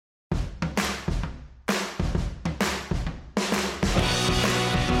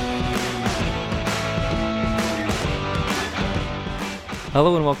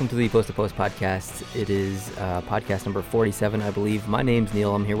Hello and welcome to the Post to Post podcast. It is podcast number 47, I believe. My name's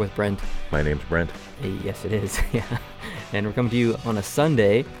Neil. I'm here with Brent. My name's Brent. Yes, it is. Yeah, and we're coming to you on a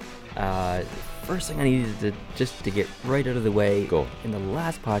Sunday. First thing I needed to get right out of the way. Go. In the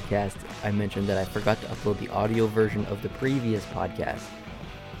last podcast, I mentioned that I forgot to upload the audio version of the previous podcast.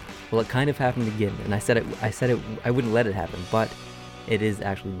 Well, it kind of happened again, and I said it. I wouldn't let it happen, but it is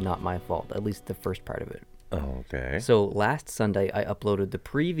actually not my fault. At least the first part of it. Okay. So last Sunday, I uploaded the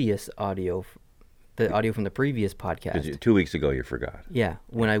previous audio, the audio from the previous podcast. 2 weeks ago, you forgot. Yeah.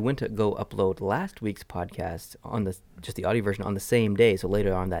 When I went to go upload last week's podcast on just the audio version on the same day, so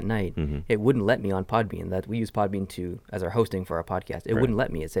later on that night, it wouldn't let me on Podbean. That we use Podbean as our hosting for our podcast. It wouldn't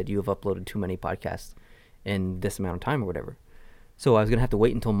let me. It said you have uploaded too many podcasts in this amount of time or whatever. So I was gonna have to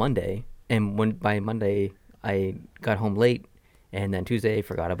wait until Monday, and by Monday I got home late, and then Tuesday I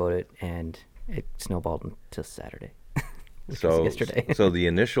forgot about it, and it snowballed until Saturday, which was yesterday. So the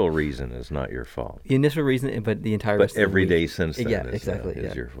initial reason is not your fault. The initial reason, but the entire But every day since then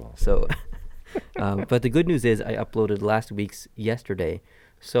is your fault. So, but the good news is I uploaded last week's yesterday,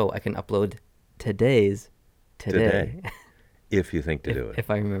 so I can upload today's today. If you think to do it. If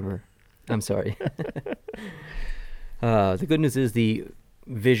I remember. I'm sorry. The good news is the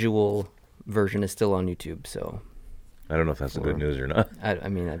visual version is still on YouTube, so. I don't know if that's the good news or not. I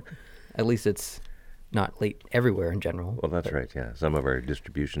mean, at least it's not late everywhere in general. Well, that's right, yeah. Some of our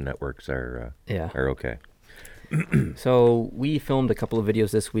distribution networks are okay. So we filmed a couple of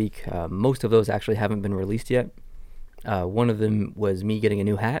videos this week. Most of those actually haven't been released yet. One of them was me getting a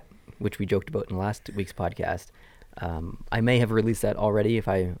new hat, which we joked about in last week's podcast. I may have released that already. If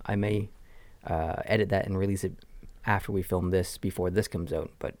I may edit that and release it after we film this, before this comes out.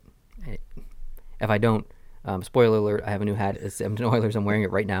 But if I don't, spoiler alert, I have a new hat. It's Edmonton Oilers. I'm wearing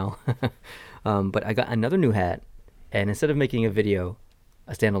it right now. But I got another new hat, and instead of making a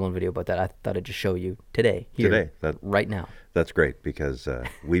standalone video about that, I thought I'd just show you right now. That's great, because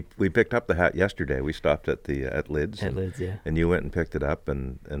we picked up the hat yesterday. We stopped at Lids. At Lids, yeah. And you went and picked it up,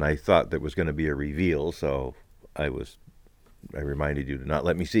 and I thought there was going to be a reveal, so I reminded you to not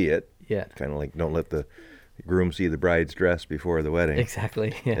let me see it. Yeah. Kind of like don't let the groom see the bride's dress before the wedding.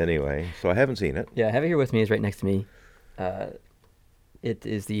 Exactly. Yeah. Anyway, so I haven't seen it. Yeah, I have it here with me. It's right next to me. It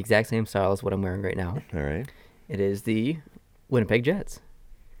is the exact same style as what I'm wearing right now. All right. It is the Winnipeg Jets.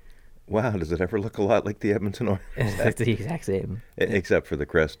 Wow, does it ever look a lot like the Edmonton Oilers? It's the exact same. Except for the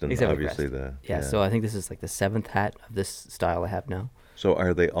crest and obviously the... Yeah, so I think this is like the 7th hat of this style I have now. So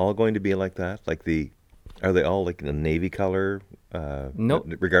are they all going to be like that? Are they all like the navy color?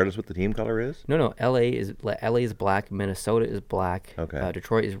 Nope. Regardless what the team color is? No. LA is black. Minnesota is black. Okay.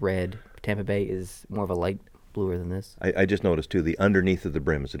 Detroit is red. Tampa Bay is more of a light bluer than this. I just noticed too, the underneath of the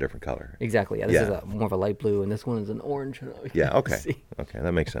brim is a different color. Exactly. Yeah. This is more of a light blue, and this one is an orange. Yeah. Okay. Okay,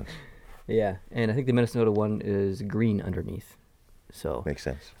 that makes sense. Yeah, and I think the Minnesota one is green underneath. So makes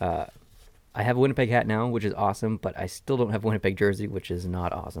sense. I have a Winnipeg hat now, which is awesome, but I still don't have a Winnipeg jersey, which is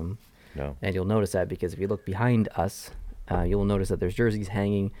not awesome. No. And you'll notice that because if you look behind us, you'll notice that there's jerseys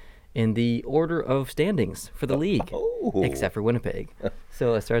hanging in the order of standings for the league, except for Winnipeg.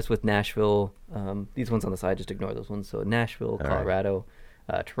 So it starts with Nashville. These ones on the side, just ignore those ones. So Nashville, Colorado,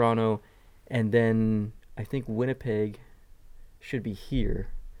 Toronto, and then I think Winnipeg should be here,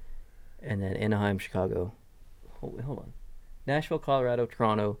 and then Anaheim, Chicago. Hold on. Nashville, Colorado,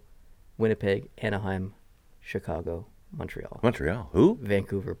 Toronto, Winnipeg, Anaheim, Chicago, Montreal. Montreal? Who?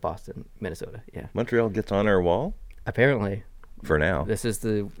 Vancouver, Boston, Minnesota. Yeah. Montreal gets on our wall? Apparently. For now. This is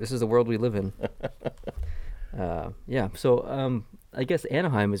the world we live in. Yeah. So I guess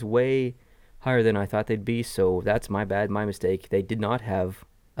Anaheim is way higher than I thought they'd be. So that's my mistake. They did not have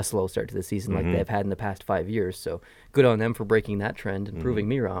a slow start to the season like they've had in the past 5 years. So good on them for breaking that trend and proving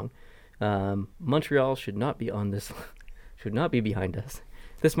me wrong. Montreal should not be on this. Should not be behind us.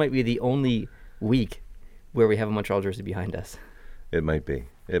 This might be the only week where we have a Montreal jersey behind us. It might be.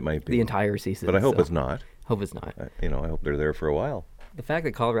 The entire season. But I hope it's not. Hope it's not. I hope they're there for a while. The fact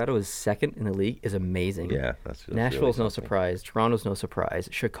that Colorado is second in the league is amazing. Yeah, that's Nashville's really no surprise. Toronto's no surprise.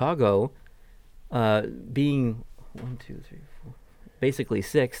 Chicago, being 1, 2, 3, 4, basically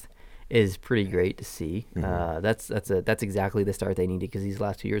 6th, is pretty great to see. That's exactly the start they needed because these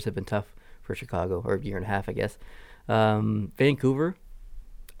last 2 years have been tough for Chicago, or a year and a half, I guess. Vancouver,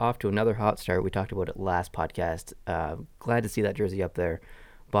 off to another hot start. We talked about it last podcast. Glad to see that jersey up there.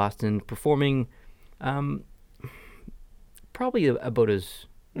 Boston performing probably about as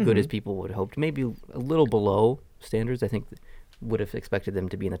good as people would have hoped. Maybe a little below standards. I think would have expected them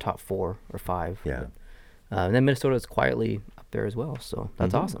to be in the top 4 or 5. Yeah. And then Minnesota is quietly up there as well. So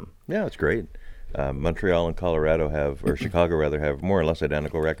that's awesome. Yeah, it's great. Montreal and Colorado or Chicago rather, have more or less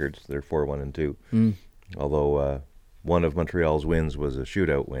identical records. They're 4-1 and 2. Although one of Montreal's wins was a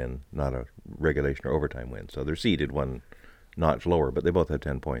shootout win, not a regulation or overtime win. So they're seeded one notch lower, but they both have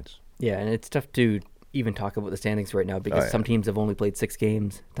 10 points. Yeah, and it's tough to even talk about the standings right now because some teams have only played 6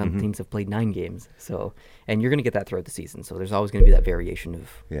 games, some teams have played 9 games. So, and you're going to get that throughout the season. So there's always going to be that variation of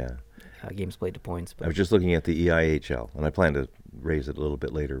games played to points. But I was just looking at the EIHL, and I plan to raise it a little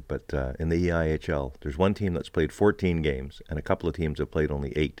bit later. But in the EIHL, there's one team that's played 14 games, and a couple of teams have played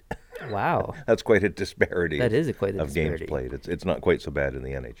only 8. Wow, that's quite a disparity. That is quite a disparity of games played. It's not quite so bad in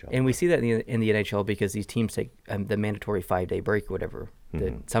the NHL. And we see that in the NHL because these teams take the mandatory 5-day break or whatever.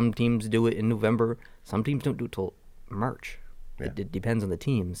 Some teams do it in November. Some teams don't do it till March. Yeah. It depends on the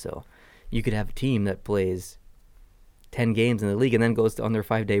team. So you could have a team that plays 10 games in the league and then goes on their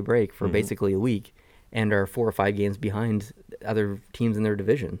 5-day break for basically a week and are 4 or 5 games behind other teams in their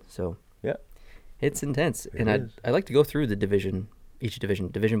division. So it's intense. And I like to go through each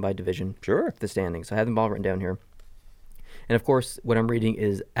division by division. Sure. The standings. So I have them all written down here. And of course, what I'm reading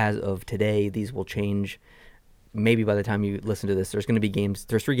is as of today, these will change. Maybe by the time you listen to this, there's going to be games.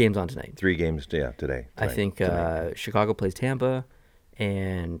 There's 3 games on tonight. 3 games, today. I think Chicago plays Tampa,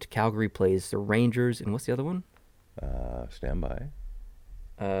 and Calgary plays the Rangers. And what's the other one? Stand by.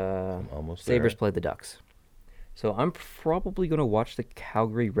 Almost Sabres there. play the Ducks. So I'm probably going to watch the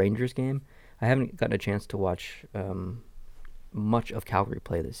Calgary Rangers game. I haven't gotten a chance to watch much of Calgary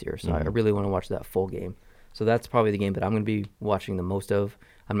play this year, so I really want to watch that full game. So that's probably the game that I'm going to be watching the most of.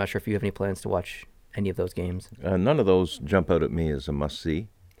 I'm not sure if you have any plans to watch any of those games. None of those jump out at me as a must-see.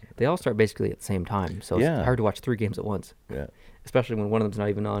 They all start basically at the same time, so it's hard to watch 3 games at once. Yeah, especially when one of them's not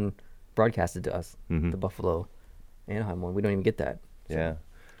even on broadcasted to us. The Buffalo Anaheim one, we don't even get that. So.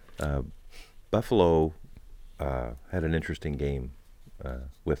 Yeah, Buffalo had an interesting game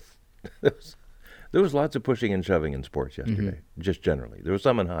with. There was lots of pushing and shoving in sports yesterday, just generally. There was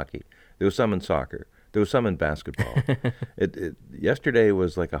some in hockey. There was some in soccer. There was some in basketball. Yesterday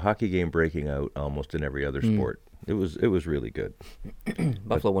was like a hockey game breaking out almost in every other sport. It was really good.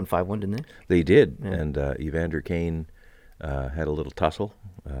 Buffalo won 5-1, didn't they? They did, and Evander Kane had a little tussle,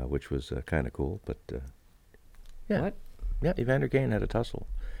 which was kind of cool. But What? Yeah, Evander Kane had a tussle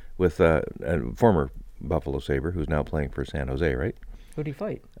with a former Buffalo Sabre who's now playing for San Jose, right? Who did he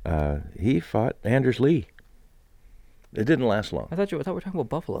fight? He fought Anders Lee. It didn't last long. I thought we were talking about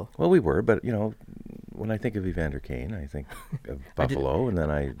Buffalo. Well, we were, but when I think of Evander Kane, I think of Buffalo, and then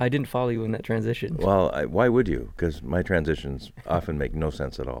I didn't follow you in that transition. Well, why would you? Because my transitions often make no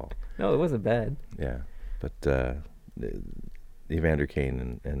sense at all. No, it wasn't bad. Yeah, but Evander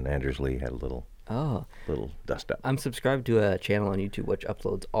Kane and Anders Lee had a little dust up. I'm subscribed to a channel on YouTube which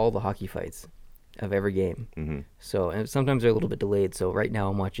uploads all the hockey fights of every game. So, and sometimes they're a little bit delayed. So right now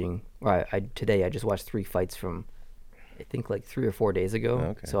I'm watching. Today I just watched 3 fights from, I think, like 3 or 4 days ago.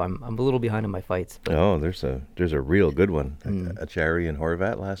 Okay. So I'm a little behind on my fights. But there's a real good one. Achari and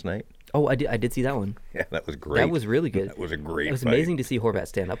Horvat last night. Oh, I did see that one. Yeah, that was great. That was really good. That was a great It was fight. amazing to see Horvat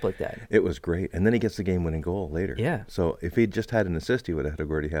stand up like that. It was great. And then he gets the game-winning goal later. Yeah. So if he'd just had an assist, he would have had a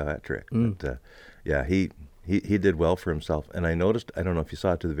Gordie Howe hat trick. But he did well for himself. And I noticed, I don't know if you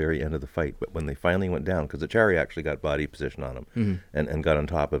saw it to the very end of the fight, but when they finally went down, because Achari actually got body position on him and got on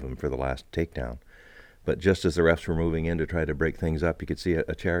top of him for the last takedown. But just as the refs were moving in to try to break things up, you could see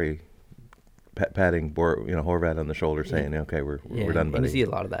Achari patting Horvat on the shoulder, saying, "Okay, we're done, buddy." You see a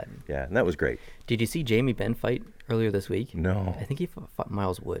lot of that. Yeah, and that was great. Did you see Jamie Benn fight earlier this week? No. I think he fought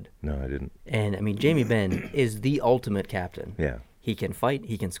Miles Wood. No, I didn't. And I mean, Jamie Benn is the ultimate captain. Yeah. He can fight,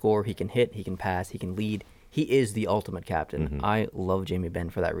 he can score, he can hit, he can pass, he can lead. He is the ultimate captain. I love Jamie Benn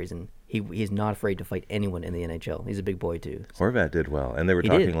for that reason. He's not afraid to fight anyone in the NHL. He's a big boy too. So. Horvat did well, and they were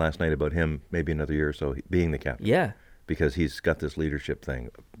talking last night about him maybe another year or so being the captain. Yeah. Because he's got this leadership thing,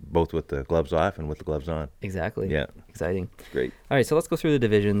 both with the gloves off and with the gloves on. Exactly. Yeah. Exciting. Great. All right, so let's go through the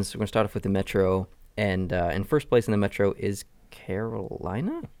divisions. We're going to start off with the Metro, and in first place in the Metro is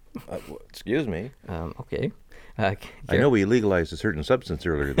Carolina? Excuse me. Okay. I know we legalized a certain substance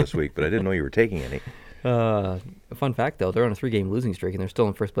earlier this week, but I didn't know you were taking any. Fun fact, though, they're on a 3-game losing streak, and they're still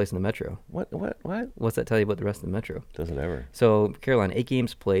in first place in the Metro. What? What's that tell you about the rest of the Metro? Doesn't ever. So, Carolina, 8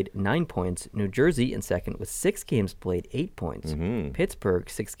 games played, 9 points. New Jersey in second with 6 games played, 8 points. Pittsburgh,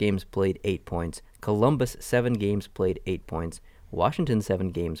 6 games played, 8 points. Columbus, 7 games played, 8 points. Washington,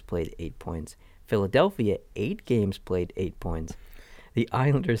 7 games played, 8 points. Philadelphia, 8 games played, 8 points. The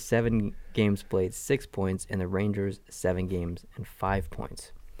Islanders, 7 games played, 6 points. And the Rangers, 7 games and 5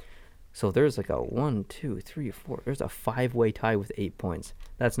 points. So there's like a 1, 2, 3, 4. There's a 5-way tie with 8 points.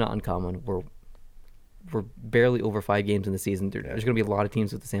 That's not uncommon. We're barely over 5 games in the season. There's going to be a lot of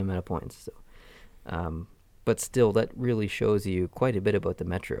teams with the same amount of points. So But still, that really shows you quite a bit about the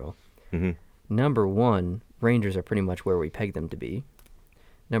Metro. Mm-hmm. Number one, Rangers are pretty much where we pegged them to be.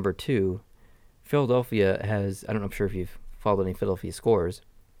 Number two, Philadelphia has, I don't know, I'm sure if you've followed any Philadelphia scores,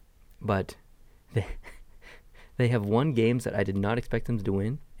 but they have won games that I did not expect them to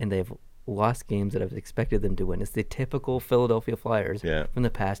win, and they have lost games that I've expected them to win. It's the typical Philadelphia Flyers from the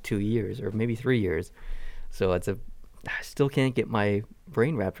past 2 years, or maybe 3 years. So I still can't get my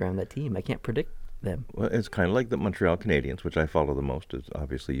brain wrapped around that team. I can't predict them. Well, it's kind of like the Montreal Canadiens, which I follow the most, as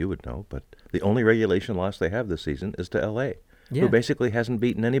obviously you would know, but the only regulation loss they have this season is to LA, who basically hasn't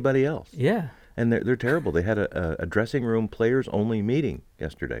beaten anybody else. Yeah. And they're terrible. They had a dressing room players-only meeting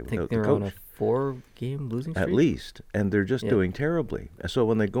yesterday without the coach. They're on a 4-game losing streak? At least. And they're just doing terribly. So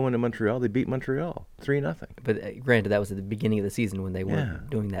when they go into Montreal, they beat Montreal 3-0. But granted, that was at the beginning of the season when they weren't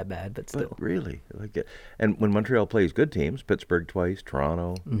doing that bad, but still. But really. And when Montreal plays good teams, Pittsburgh twice,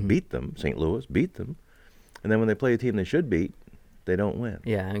 Toronto, beat them, St. Louis, beat them. And then when they play a team they should beat, they don't win.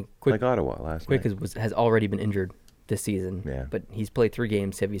 Yeah. And like Ottawa last night. Quick has already been injured this season. Yeah. But he's played 3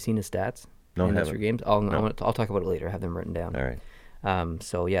 games. Have you seen his stats? No, I haven't. 3 games? I'll talk about it later. I have them written down. All right.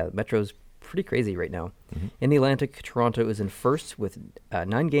 So, yeah, Metro's pretty crazy right now. In the Atlantic, Toronto is in first with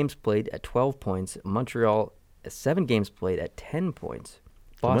 9 games played at 12 points. Montreal, 7 games played at 10 points.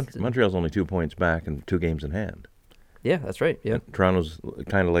 Boston, So Montreal's only 2 points back and 2 games in hand. Yeah, that's right. Yeah. And Toronto's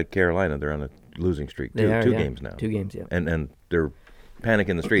kind of like Carolina. They're on a losing streak. Two games now. 2 games, yeah. And they're panic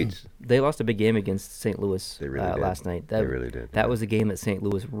in the streets. They lost a big game against St. Louis really last night. They really did. That was a game that St.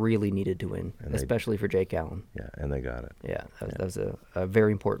 Louis really needed to win, And especially for Jake Allen. Yeah, and they got it. Yeah, that was a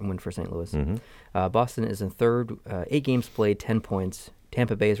very important win for St. Louis. Boston is in third, 8 games played, 10 points.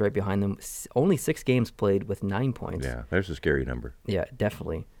 Tampa Bay is right behind them. Only 6 games played with 9 points. Yeah, there's a scary number. Yeah,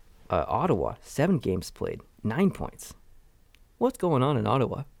 definitely. Ottawa, 7 games played, 9 points. What's going on in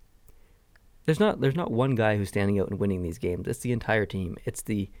Ottawa? There's not one guy who's standing out and winning these games. It's the entire team. It's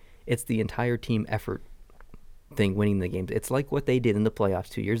the entire team effort thing winning the games. It's like what they did in the playoffs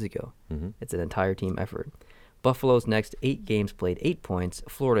 2 years ago. It's an entire team effort. Buffalo's next, 8 games played, 8 points.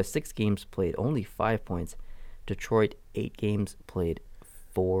 Florida, 6 games played, only 5 points. Detroit, 8 games played,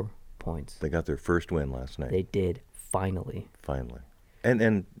 4 points. They got their first win last night. They did, finally.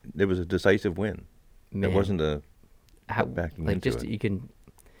 And it was a decisive win. Man. It wasn't a backing into it.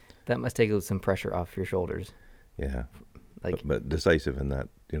 That must take some pressure off your shoulders. Yeah, but decisive in that,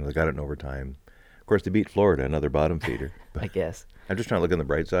 they got it in overtime. Of course, they beat Florida, another bottom feeder. I guess. I'm just trying to look on the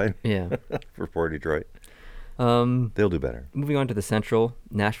bright side. Yeah. For poor Detroit. They'll do better. Moving on to the Central,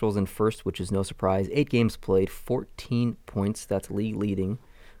 Nashville's in first, which is no surprise. 8 games played, 14 points. That's league leading.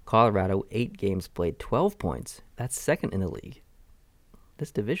 Colorado, 8 games played, 12 points. That's second in the league.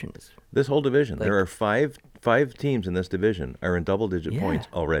 This whole division. There are five teams in this division are in double-digit points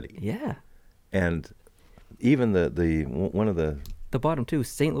already. Yeah. And even the bottom 2,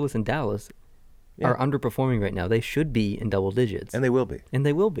 St. Louis and Dallas, are underperforming right now. They should be in double digits. And they will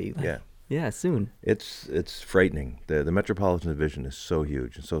be. Yeah, soon. It's frightening. The Metropolitan Division is so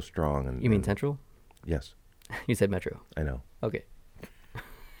huge and so strong. And you mean Central? Yes. You said Metro. I know. Okay.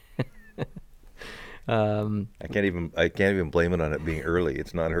 I can't even blame it on it being early.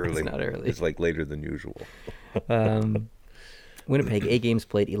 It's not early. It's not early. It's like later than usual. Winnipeg, 8 games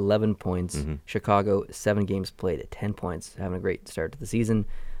played, 11 points. Chicago, 7 games played at 10 points, having a great start to the season.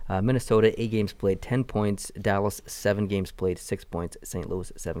 Minnesota, 8 games played, 10 points. Dallas, 7 games played, 6 points. St.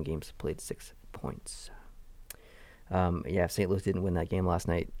 Louis, 7 games played, 6 points. If St. Louis didn't win that game last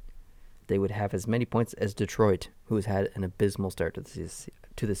night, they would have as many points as Detroit, who has had an abysmal start to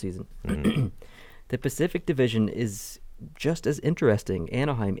the season. The Pacific Division is just as interesting.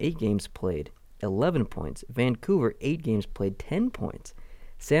 Anaheim, 8 games played, 11 points. Vancouver, 8 games played, 10 points.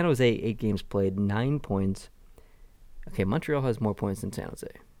 San Jose, 8 games played, 9 points. Okay, Montreal has more points than San Jose.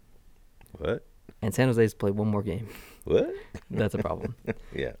 What? And San Jose's played 1 more game. What? That's a problem.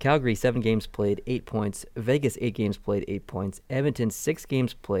 Yeah. Calgary, 7 games played, 8 points. Vegas, 8 games played, 8 points. Edmonton, 6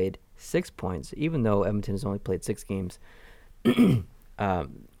 games played, 6 points. Even though Edmonton has only played 6 games,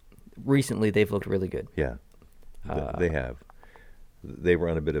 recently they've looked really good. Yeah, they have. They were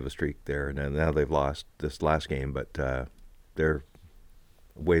on a bit of a streak there, and now they've lost this last game, but they're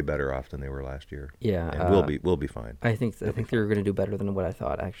way better off than they were last year. Yeah, and we'll be fine. I think they're going to do better than what I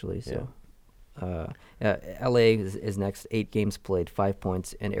thought, actually. So, LA is next, 8 games played, 5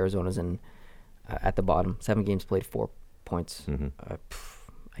 points, and Arizona's in at the bottom, 7 games played, 4 points.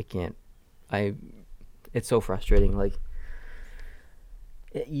 I can't. It's so frustrating. Like,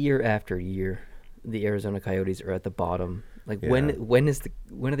 year after year, the Arizona Coyotes are at the bottom. Like, when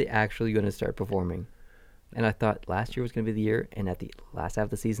are they actually going to start performing? And I thought last year was going to be the year, and at the last half of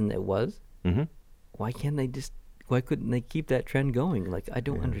the season it was. why couldn't they keep that trend going? Like, I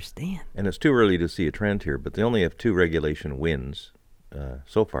don't understand. And it's too early to see a trend here, but they only have 2 regulation wins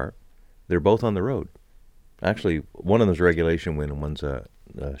so far. They're both on the road. Actually, one of them's a regulation win and one's a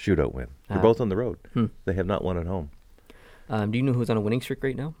shootout win. They're both on the road. They have not won at home. Do you know who's on a winning streak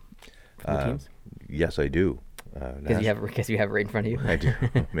right now from the teams? Yes, I do. Because you have it right in front of you. I do,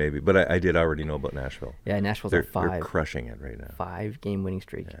 maybe. But I did already know about Nashville. Yeah, Nashville's They're at 5. They're crushing it right now. 5-game winning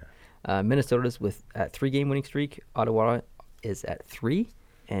streak. Yeah. Minnesota's with a 3-game winning streak. Ottawa is at 3.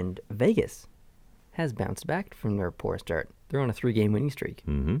 And Vegas has bounced back from their poor start. They're on a 3-game winning streak.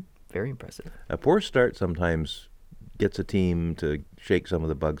 Mm-hmm. Very impressive. A poor start sometimes gets a team to shake some of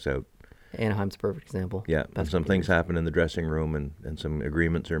the bugs out. Anaheim's a perfect example. Yeah, and some things happen in the dressing room, and some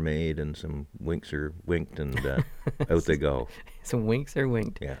agreements are made, and some winks are winked, and out they go. Some winks are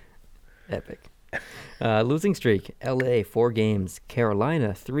winked. Yeah. Epic. Losing streak. LA, 4 games.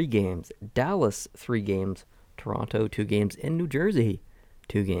 Carolina, 3 games. Dallas, 3 games. Toronto, 2 games. And New Jersey,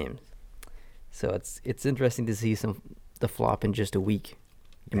 2 games. So it's interesting to see the flop in just a week.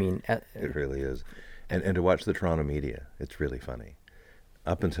 I mean, it really is. And to watch the Toronto media, it's really funny.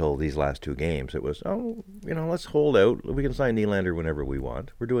 Up until these last 2 games, it was, let's hold out. We can sign Nylander whenever we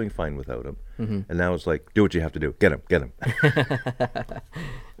want. We're doing fine without him. Mm-hmm. And now it's like, do what you have to do. Get him.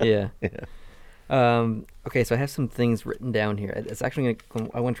 Yeah. Okay, so I have some things written down here. It's actually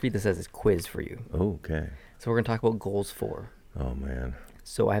I want to treat this as a quiz for you. Okay. So we're going to talk about goals for. Oh, man.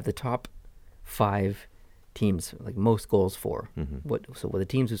 So I have the top 5 teams, like most goals for. Mm-hmm. What the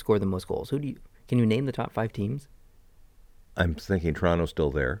teams who scored the most goals? Can you name the top 5 teams? I'm thinking Toronto's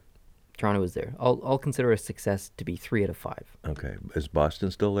still there. Toronto is there. I'll consider a success to be 3 out of 5. Okay. Is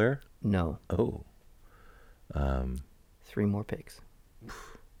Boston still there? No. Oh. 3 more picks.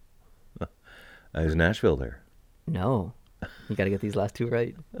 Is Nashville there? No. You got to get these last 2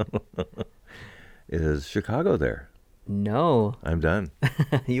 right. Is Chicago there? No. I'm done.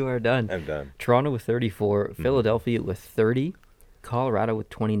 You are done. I'm done. Toronto with 34, Philadelphia with 30, Colorado with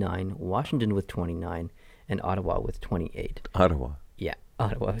 29, Washington with 29, and Ottawa with 28. Ottawa? Yeah,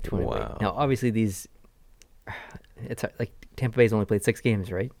 Ottawa with 28. Wow. Now, obviously, it's like Tampa Bay's only played 6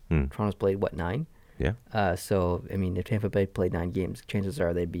 games, right? Toronto's played, 9? Yeah. So, I mean, if Tampa Bay played 9 games, chances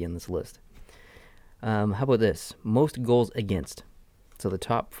are they'd be in this list. How about this? Most goals against. So the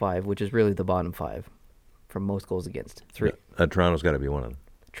top 5, which is really the bottom 5, for most goals against. 3. Toronto's got to be one of them.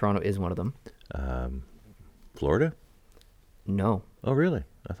 Toronto is one of them. Florida? No. Oh, really?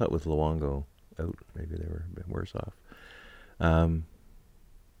 I thought with Luongo out, maybe they were a bit worse off.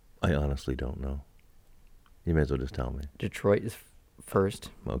 I honestly don't know. You may as well just tell me. Detroit is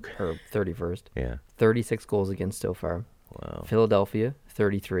first. Okay. Or 31st. Yeah. 36 goals against so far. Wow. Philadelphia,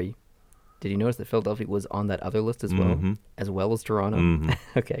 33. Did you notice that Philadelphia was on that other list as well? Mm-hmm. As well as Toronto? Mm-hmm.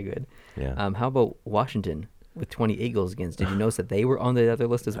 Okay, good. Yeah. How about Washington with 28 goals against? Did you notice that they were on the other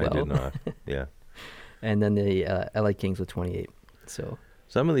list as well? I did not. Yeah. And then the LA Kings with 28. So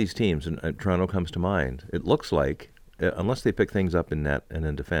some of these teams, and Toronto comes to mind, it looks like, unless they pick things up in net and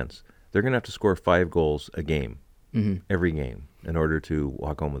in defense, they're going to have to score 5 goals a game, every game, in order to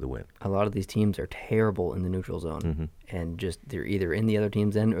walk home with a win. A lot of these teams are terrible in the neutral zone, and just they're either in the other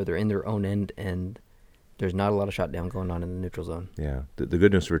team's end or they're in their own end, and there's not a lot of shot down going on in the neutral zone. Yeah. The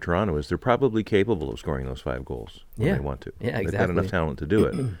good news for Toronto is they're probably capable of scoring those 5 goals when they want to. Yeah, exactly. They've got enough talent to do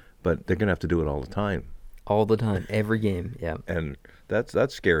it, but they're going to have to do it all the time. All the time, every game, yeah. And that's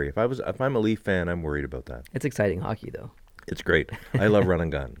scary. If I'm a Leaf fan, I'm worried about that. It's exciting hockey, though. It's great. I love run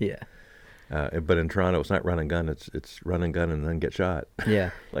and gun. Yeah. But in Toronto, it's not run and gun. It's run and gun and then get shot.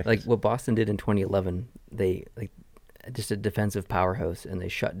 Yeah. like what Boston did in 2011, they just a defensive powerhouse, and they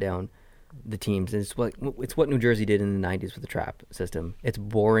shut down the teams. And it's what New Jersey did in the 90s with the trap system. It's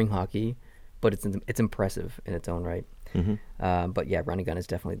boring hockey, but it's impressive in its own right. But yeah, run and gun is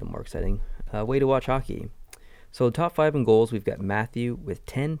definitely the more exciting way to watch hockey. So top 5 in goals, we've got Matthew with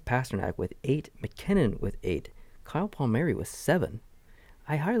 10, Pasternak with 8, McKinnon with 8, Kyle Palmieri with 7.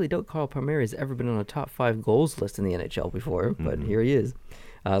 I highly doubt Kyle Palmieri has ever been on a top 5 goals list in the NHL before, but here he is.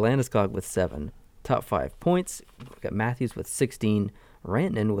 Landeskog with 7. Top 5 points, we've got Matthews with 16,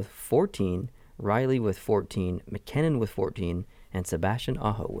 Rantanen with 14, Riley with 14, McKinnon with 14, and Sebastian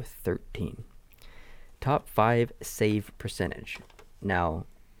Aho with 13. Top 5 save percentage. Now,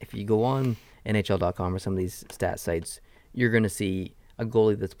 if you go on NHL.com or some of these stat sites, you're going to see a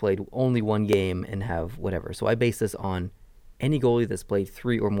goalie that's played only 1 game and have whatever. So I base this on any goalie that's played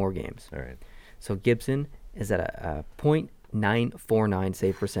 3 or more games. All right. So Gibson is at a .949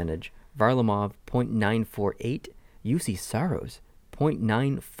 save percentage. Varlamov, .948. UC Saros,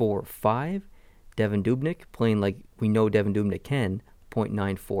 .945. Devin Dubnyk, playing like we know Devin Dubnyk can,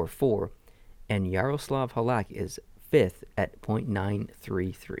 .944. and Yaroslav Halak is 5th at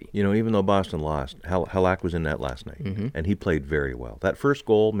 .933. Even though Boston lost, Halak was in that last night, and he played very well. That first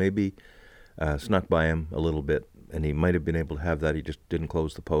goal maybe snuck by him a little bit, and he might have been able to have that. He just didn't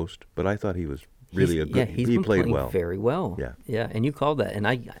close the post. But I thought he was really a good. He's he been played playing well. very well. Yeah, and you called that,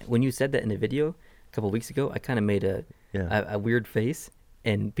 and when you said that in the video a couple of weeks ago, I kind of made a weird face,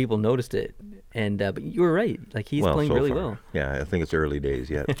 and people noticed it. And but you were right. Like, he's playing so really far. well. Yeah, I think it's early days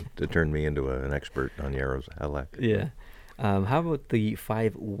yet to turn me into an expert on Yaros Halak. Yeah. How about the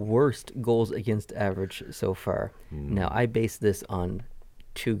 5 worst goals against average so far? Now, I based this on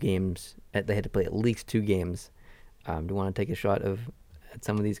 2 games. They had to play at least 2 games. Do you want to take a shot at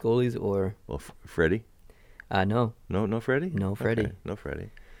some of these goalies, or? Well, Freddie? No. No Freddie? No Freddie. Okay, no Freddie.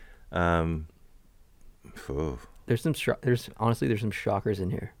 There's some some shockers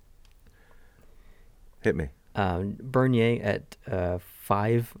in here. Hit me. Bernier at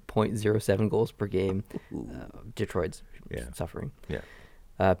 5.07 goals per game. Detroit's suffering. Yeah.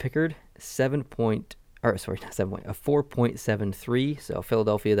 Pickard 4.73. So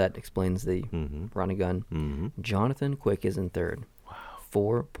Philadelphia, that explains the run and gun. Mm-hmm. Jonathan Quick is in 3rd. Wow.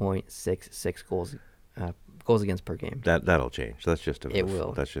 4.66 goals against per game. That'll change. That's just it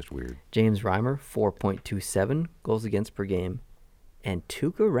will. That's just weird. James Reimer 4.27 goals against per game, and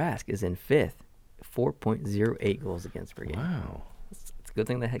Tuukka Rask is in 5th. 4.08 goals against per game. Wow. It's a good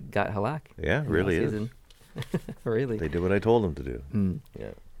thing they got Halak. Yeah, it really is. Really. They did what I told them to do.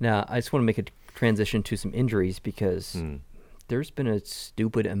 Yeah. Now, I just want to make a transition to some injuries, because there's been a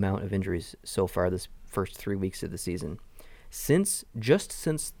stupid amount of injuries so far this first 3 weeks of the season. Since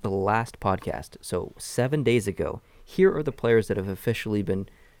the last podcast, so 7 days ago, here are the players that have officially been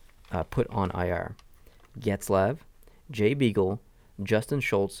put on IR. Getzlav, Jay Beagle, Justin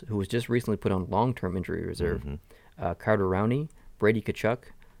Schultz, who was just recently put on long-term injury reserve, Carter Rowney, Brady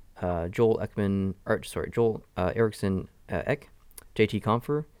Tkachuk, Joel Eriksson Ek, JT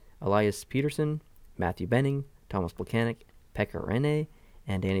Compher, Elias Peterson, Matthew Benning, Thomas Plekanec, Pekka Rinne,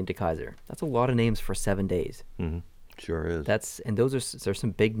 and Danny DeKeyser. That's a lot of names for 7 days. Mm-hmm. Sure is. And there's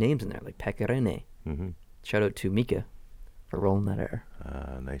some big names in there, like Pekka Rinne. Mm-hmm. Shout out to Mika for rolling that R.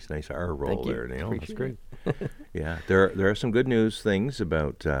 Nice R roll there, Neil. That's great. Yeah, there are some good news things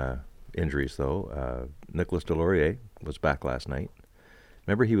about injuries, though. Nicolas Deslauriers was back last night.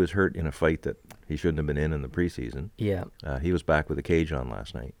 Remember, he was hurt in a fight that he shouldn't have been in the preseason. Yeah. He was back with a cage on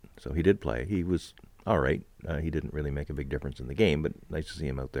last night, so he did play. He was all right. He didn't really make a big difference in the game, but nice to see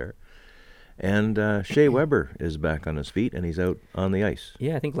him out there. And Shea Weber is back on his feet, and he's out on the ice.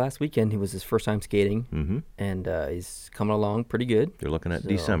 Yeah, I think last weekend he was his first time skating, and he's coming along pretty good. They're looking at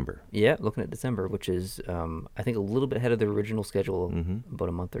December. Yeah, looking at December, which is, I think, a little bit ahead of the original schedule about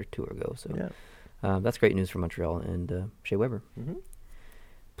a month or 2 ago. So that's great news for Montreal and Shea Weber. Mm-hmm.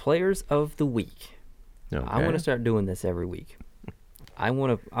 Players of the week. Okay. I'm going to start doing this every week. I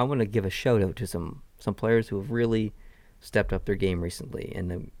want to give a shout out to some players who have really stepped up their game recently,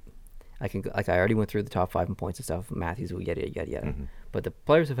 and I already went through the top 5 in points and stuff. Matthews, yada yada yada. Mm-hmm. But the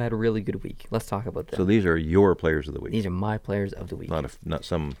players have had a really good week. Let's talk about them. So these are your players of the week. These are my players of the week. Not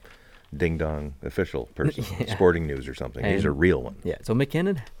some ding dong official person, Sporting News or something. These are real ones. Yeah. So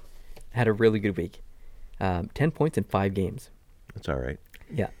McKinnon had a really good week. 10 points in 5 games. That's all right.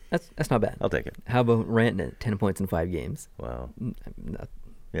 Yeah, that's not bad. I'll take it. How about Rantanen? 10 points in 5 games. Wow.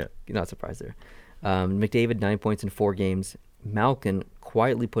 Not surprised there. McDavid 9 points in 4 games. Malkin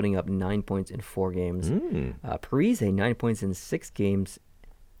quietly putting up 9 points in 4 games. Parise 9 points in 6 games.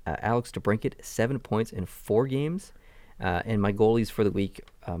 Alex DeBrincat 7 points in 4 games. And my goalies for the week: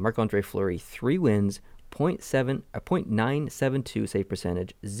 Marc-Andre Fleury 3 wins, 0.972 save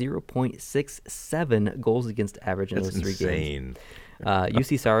percentage, 0.67 goals against average in those 3 games.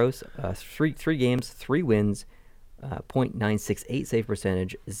 UC Saros 3 games, 3 wins, 0.968 save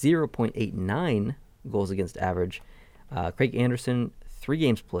percentage, 0.89 goals against average. Craig Anderson, 3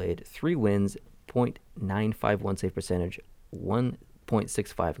 games played, 3 wins, 0.951 save percentage,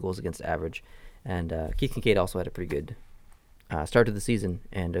 1.65 goals against average. And Keith Kincaid also had a pretty good start to the season.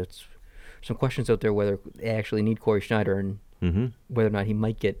 And it's some questions out there whether they actually need Corey Schneider and whether or not he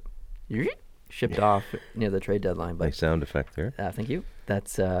might get shipped off near the trade deadline. But nice sound effect there. Thank you.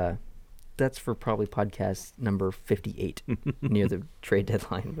 That's for probably podcast number 58 near the trade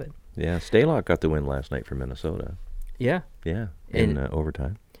deadline. But yeah, Stalock got the win last night for Minnesota. Yeah. In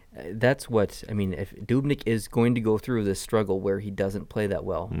overtime. That's what, I mean, if Dubnyk is going to go through this struggle where he doesn't play that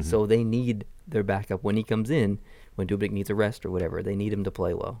well, so they need their backup when he comes in, when Dubnyk needs a rest or whatever, they need him to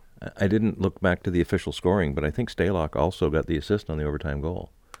play well. I didn't look back to the official scoring, but I think Stalock also got the assist on the overtime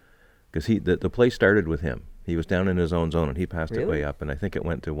goal. Because the play started with him. He was down in his own zone, and he passed it Really? way up, and I think it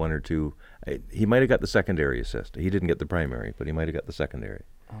went to 1 or 2. He might have got the secondary assist. He didn't get the primary, but he might have got the secondary.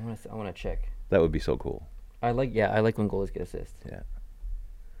 I want to check. That would be so cool. I like when goalies get assists. Yeah.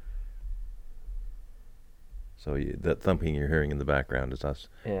 So that thumping you're hearing in the background is us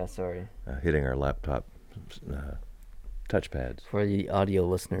Yeah, sorry. hitting our laptop touchpads. For the audio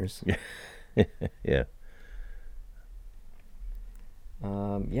listeners. Yeah.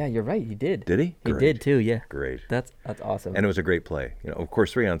 Yeah, you're right. He did. Did he? He Great. did too. Yeah. Great. That's awesome. And it was a great play. Of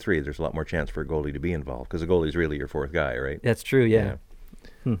course, 3-on-3, there's a lot more chance for a goalie to be involved because the goalie's really your fourth guy, right? That's true. Yeah.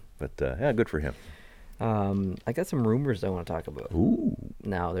 But yeah, good for him. I got some rumors I want to talk about. Ooh.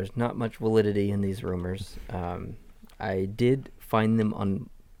 Now, there's not much validity in these rumors. I did find them on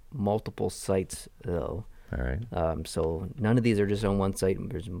multiple sites, though. All right. So none of these are just on one site.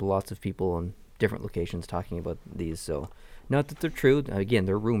 There's lots of people on different locations talking about these. So not that they're true. Again,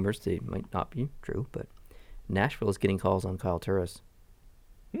 they're rumors. They might not be true. But Nashville is getting calls on Kyle Turris.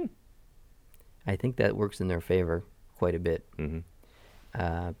 I think that works in their favor quite a bit.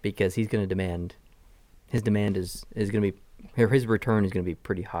 Because he's going to demand. His demand is going to be, or his return is going to be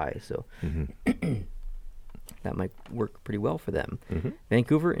pretty high. So that might work pretty well for them.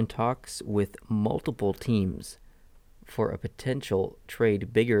 Vancouver in talks with multiple teams for a potential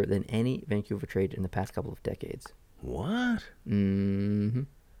trade bigger than any Vancouver trade in the past couple of decades. What?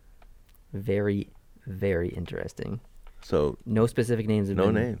 Very, very interesting. So No specific names.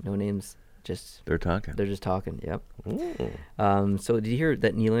 No name. No names. Just they're talking. they're just talking. Yep. Ooh. So did you hear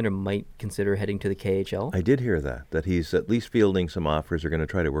that Nylander might consider heading to the KHL? I did hear that he's at least fielding some offers. They're going to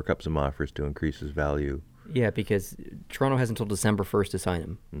try to work up some offers to increase his value. Yeah, because Toronto has until December 1st to sign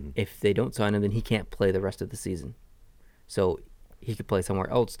him. If they don't sign him, then he can't play the rest of the season. So he could play somewhere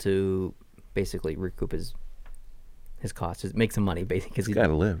else to basically recoup his costs, just make some money, basically. Because He's got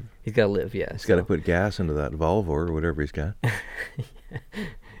to live. He's got to live, yeah. He's got to put gas into that Volvo or whatever he's got.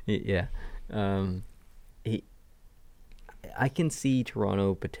 Yeah. I can see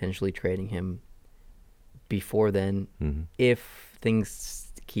Toronto potentially trading him before then if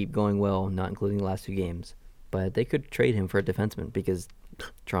things keep going well, not including the last 2 games. But they could trade him for a defenseman because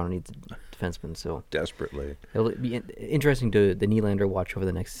Toronto needs a defenseman. So Desperately. it'll be interesting to the Nylander watch over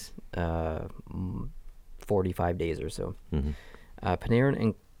the next 45 days or so. Panarin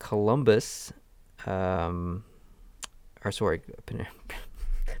and Columbus, Panarin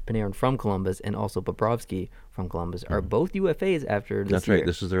from Columbus and also Bobrovsky from Columbus are both UFAs after this That's year. right.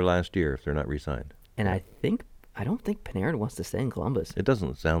 This is their last year if they're not re-signed. And I don't think Panarin wants to stay in Columbus. It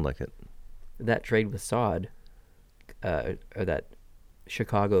doesn't sound like it. That trade with Saad, or that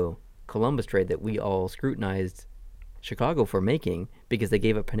Chicago-Columbus trade that we all scrutinized Chicago for making because they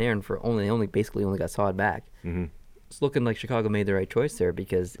gave up Panarin for basically only got Saad back. It's looking like Chicago made the right choice there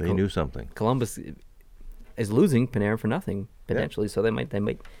because They knew something. Columbus is losing Panarin for nothing potentially, so they might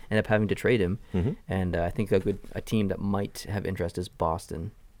end up having to trade him. And I think a team that might have interest is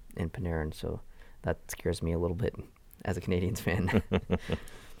Boston in Panarin, so that scares me a little bit as a Canadiens fan.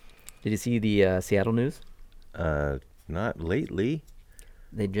 Did you see the Seattle news? Not lately.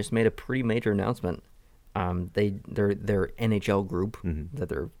 They just made a pretty major announcement. Their NHL group that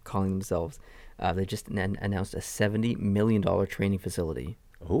they're calling themselves. They just announced a $70 million training facility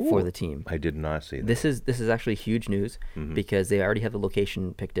for the team. I did not see that. This is actually huge news because they already have the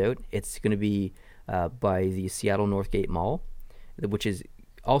location picked out. It's going to be by the Seattle Northgate Mall, which is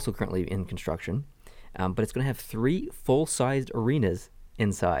also currently in construction. But it's going to have 3 full-sized arenas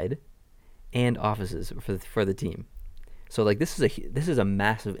inside and offices for the team. So like this is a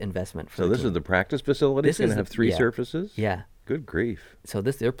massive investment for So the this team. is the practice facility? It's going to have 3 surfaces? Yeah. Good grief. So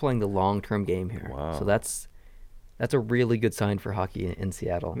they're playing the long-term game here. Wow. So that's a really good sign for hockey in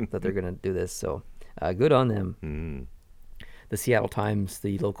Seattle that they're going to do this. So good on them. The Seattle Times,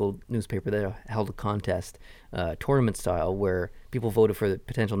 the local newspaper, they held a contest, tournament style, where people voted for the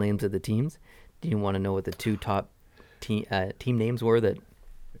potential names of the teams. Do you want to know what the 2 top team names were that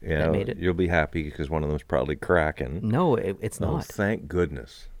made it? You'll be happy because one of them is probably Kraken. No, it's Oh, not. thank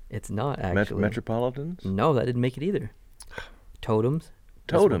goodness. It's not actually. Metropolitans? No, that didn't make it either. Totems.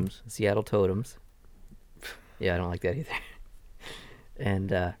 Totems? Seattle Totems. Yeah, I don't like that either. And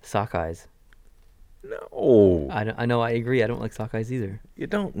Sockeyes. No. I know, I agree. I don't like Sockeyes either. You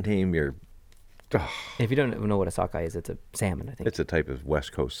don't name your... If you don't know what a sockeye is, it's a salmon, I think. It's a type of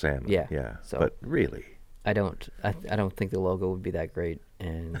West Coast salmon. Yeah. Yeah. So- But really, I don't think the logo would be that great.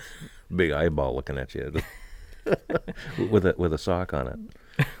 And big eyeball looking at you with a sock on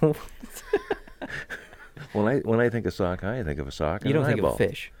it. When I think of sockeye, I think of a sock and you don't an think eyeball. of a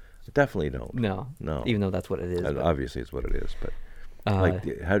fish. Definitely don't. No. No. Even though that's what it is. But Obviously, it's what it is. But How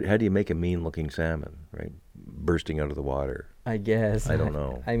do you make a mean-looking salmon, right? Bursting out of the water. I guess. I don't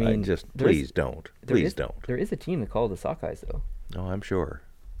know. I mean, please don't. Please don't. There is a team that called the Sockeyes, though. Oh, I'm sure.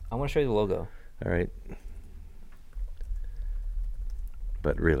 I want to show you the logo. All right.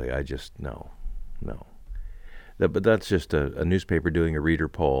 But really, no. But that's just a newspaper doing a reader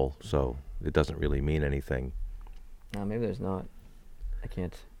poll, so it doesn't really mean anything. Maybe there's not. I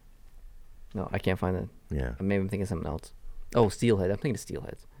can't. No, I can't find it. Yeah. Maybe I'm thinking something else. Oh, steelhead. I'm thinking of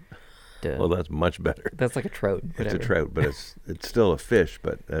steelheads. Duh. Well, that's much better. That's like a trout. Whatever. It's a trout, but it's still a fish.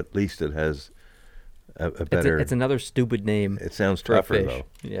 But at least it has a better. It's another stupid name. It sounds for tougher a fish.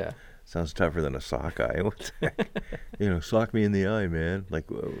 though. Yeah. Sounds tougher than a sockeye. Sock me in the eye, man. Like,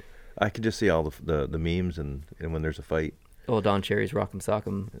 whoa. I can just see all the memes and when there's a fight. Oh, Don Cherry's Rock'em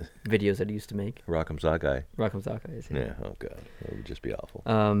Sock'em videos that he used to make. Rock'em Sockeye. Rock'em Sockeyes. Yeah. Oh God, that would just be awful.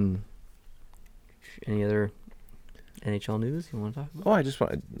 Any other NHL news you want to talk about? Oh,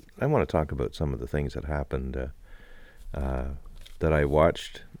 I want to talk about some of the things that happened that I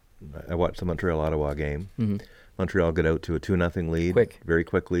watched. I watched the Montreal-Ottawa game. Mm-hmm. Montreal got out to a 2-0 lead very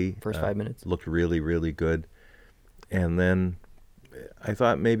quickly. First 5 minutes. Looked really, really good. And then I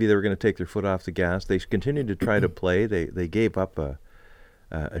thought maybe they were going to take their foot off the gas. They continued to try to play. They gave up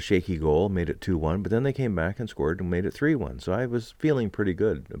a shaky goal, made it 2-1, but then they came back and scored and made it 3-1. So I was feeling pretty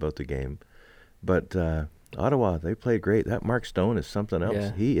good about the game. But Ottawa, they played great. That Mark Stone is something else.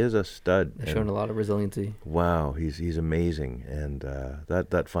 Yeah. He is a stud. They've shown a lot of resiliency. Wow, he's amazing. And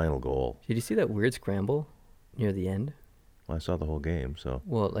that final goal. Did you see that weird scramble near the end? Well, I saw the whole game, so.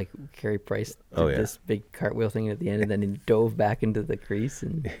 Well, like Carey Price did this big cartwheel thing at the end, and then he dove back into the crease.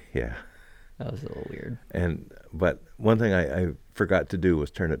 And yeah. That was a little weird. But one thing I forgot to do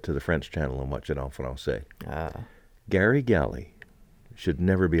was turn it to the French channel and watch it en français. Gary Galley should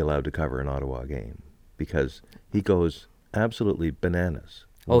never be allowed to cover an Ottawa game because he goes absolutely bananas.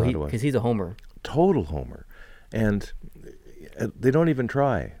 Oh, because he's a homer. Total homer. And they don't even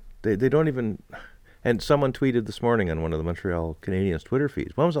try. They don't even... And someone tweeted this morning on one of the Montreal Canadiens Twitter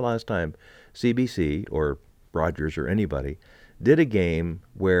feeds, when was the last time CBC or Rogers or anybody did a game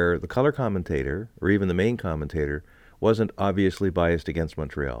where the color commentator or even the main commentator wasn't obviously biased against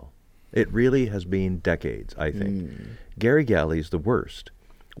Montreal? It really has been decades, I think. Gary Galley's the worst.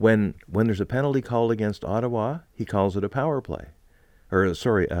 When there's a penalty called against Ottawa, he calls it a power play.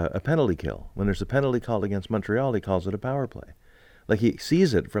 A penalty kill. When there's a penalty called against Montreal, he calls it a power play. Like he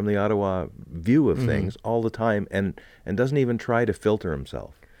sees it from the Ottawa view of things all the time and doesn't even try to filter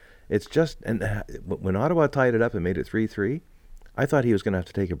himself. It's just, and when Ottawa tied it up and made it 3-3, I thought he was going to have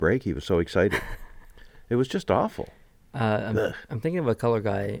to take a break. He was so excited. It was just awful. I'm thinking of a color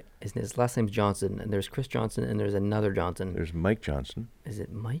guy. His last name's Johnson, and there's Chris Johnson, and there's another Johnson. There's Mike Johnson. Is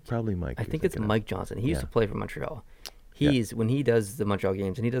it Mike? Probably Mike. I think it's Mike Johnson. He used to play for Montreal. When he does the Montreal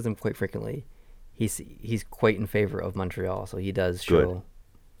games, and he does them quite frequently, he's quite in favor of Montreal, so he does show. Good.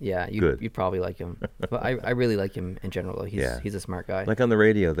 Yeah, you probably like him. But I really like him in general, though. He's a smart guy. Like on the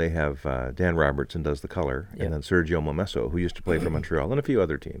radio, they have Dan Robertson does the color, and then Sergio Momesso, who used to play for Montreal, and a few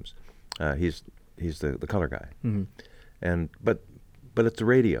other teams. He's the color guy. Mm-hmm. But it's the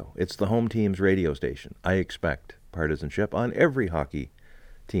radio. It's the home team's radio station. I expect partisanship on every hockey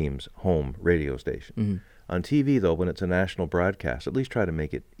team's home radio station. Mm-hmm. On TV, though, when it's a national broadcast, at least try to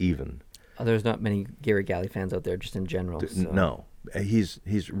make it even. There's not many Gary Galley fans out there, just in general. So. No, he's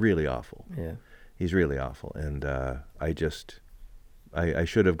really awful. Yeah, he's really awful, and I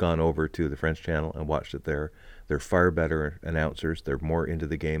should have gone over to the French channel and watched it there. They're far better announcers. They're more into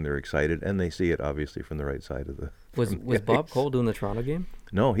the game. They're excited, and they see it obviously from the right side of the. Was Bob Cole doing the Toronto game?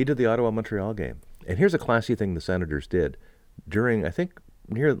 No, he did the Ottawa-Montreal game. And here's a classy thing the Senators did during, I think,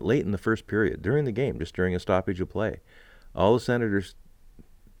 near late in the first period, during the game, just during a stoppage of play. All the Senators,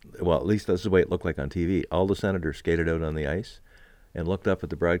 well, at least that's the way it looked like on TV, all the Senators skated out on the ice and looked up at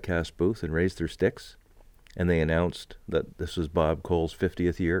the broadcast booth and raised their sticks, and they announced that this was Bob Cole's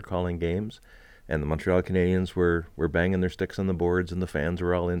 50th year calling games, and the Montreal Canadiens were banging their sticks on the boards, and the fans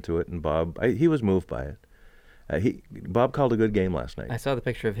were all into it, and Bob, he was moved by it. Bob called a good game last night. I saw the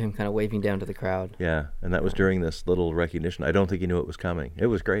picture of him kind of waving down to the crowd. Yeah, and that was during this little recognition. I don't think he knew it was coming. It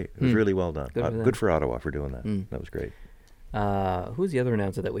was great. It was really well done. Good for Ottawa for doing that. That was great. Who's the other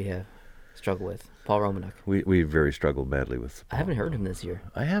announcer that we have struggled with? Paul Romanuk. We very struggled badly with Paul. I haven't heard him this year.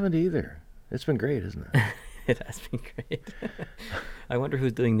 I haven't either. It's been great, isn't it? It has been great. I wonder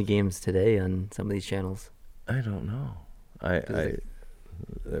who's doing the games today on some of these channels. I don't know.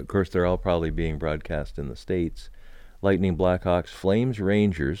 Of course, they're all probably being broadcast in the States. Lightning, Blackhawks, Flames,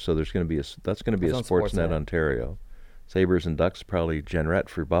 Rangers. So that's going to be a Sportsnet Ontario. Sabres and Ducks, probably Jenrette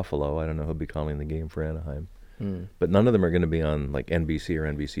for Buffalo. I don't know who'll be calling the game for Anaheim. But none of them are going to be on like NBC or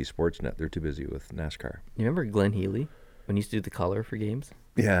NBC Sportsnet. They're too busy with NASCAR. You remember Glenn Healy when he used to do the color for games?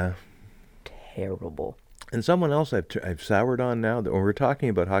 Yeah. Terrible. And someone else I've soured on now, that when we're talking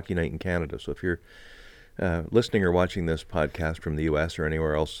about Hockey Night in Canada, so if you're listening or watching this podcast from the U.S. or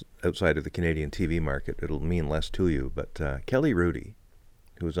anywhere else outside of the Canadian TV market, it'll mean less to you. But Kelly Rudy,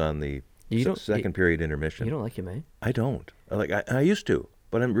 who was on the second period intermission. You don't like him, eh? I don't. I used to,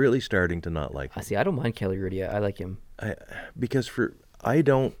 but I'm really starting to not like him. See, I don't mind Kelly Rudy. I like him. Because a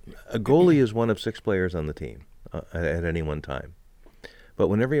goalie is one of 6 players on the team at any one time. But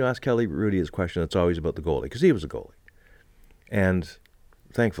whenever you ask Kelly Rudy his question, it's always about the goalie, because he was a goalie. And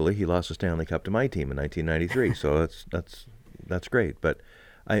thankfully, he lost the Stanley Cup to my team in 1993, so that's great. But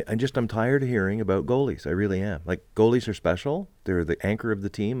I'm tired of hearing about goalies. I really am. Like, goalies are special. They're the anchor of the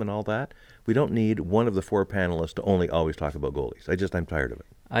team and all that. We don't need one of the 4 panelists to only always talk about goalies. I'm tired of it.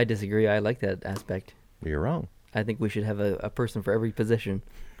 I disagree. I like that aspect. You're wrong. I think we should have a person for every position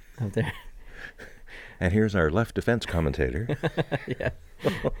out there. And here's our left defense commentator. Yeah.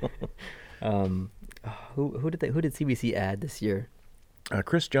 Who did CBC add this year?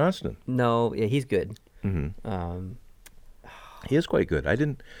 Chris Johnston. No, yeah, he's good. Mm-hmm. He is quite good. I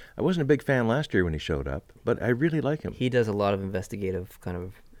wasn't a big fan last year when he showed up, but I really like him. He does a lot of investigative kind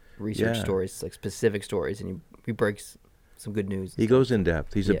of research stories, like specific stories, and he breaks some good news. He goes in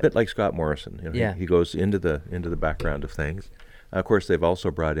depth. He's a bit like Scott Morrison. He goes into the background of things. Of course, they've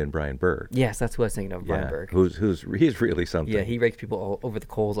also brought in Brian Berg. Yes, that's what I was thinking of, Brian Berg. He's really something. Yeah, he rakes people all over the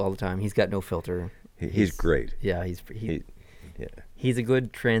coals all the time. He's got no filter. He's great. Yeah, he's a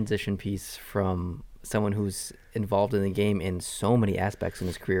good transition piece from someone who's involved in the game in so many aspects in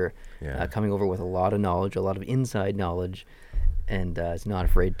his career, coming over with a lot of knowledge, a lot of inside knowledge, and is not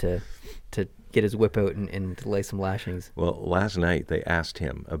afraid to get his whip out and to lay some lashings. Well, last night they asked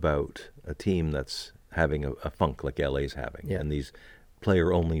him about a team that's having a funk like LA's having, and these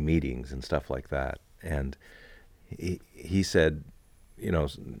player-only meetings and stuff like that. And he said,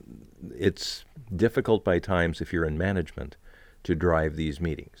 it's difficult by times if you're in management to drive these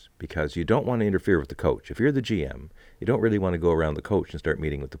meetings, because you don't want to interfere with the coach. If you're the GM, you don't really want to go around the coach and start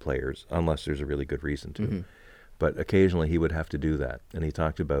meeting with the players unless there's a really good reason to. Mm-hmm. But occasionally he would have to do that. And he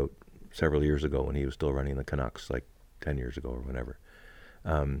talked about several years ago when he was still running the Canucks, like 10 years ago or whatever,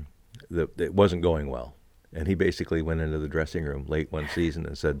 it wasn't going well. And he basically went into the dressing room late one season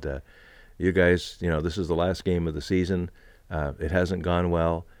and said, you guys, this is the last game of the season. It hasn't gone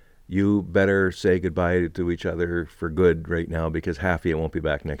well. You better say goodbye to each other for good right now, because half of you won't be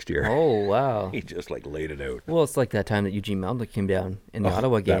back next year. Oh, wow. He just laid it out. Well, it's like that time that Eugene Melnyk came down in the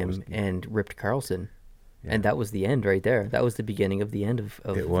Ottawa game and ripped Karlsson. Yeah. And that was the end right there. That was the beginning of the end of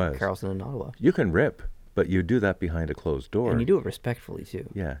Karlsson in Ottawa. You can rip, but you do that behind a closed door. And you do it respectfully, too.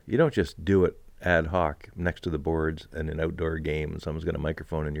 Yeah. You don't just do it ad hoc next to the boards in an outdoor game and someone's got a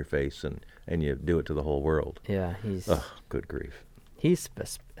microphone in your face and you do it to the whole world. Yeah, good grief. He's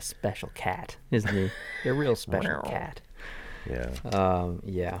a special cat, isn't he? A real special cat. Yeah.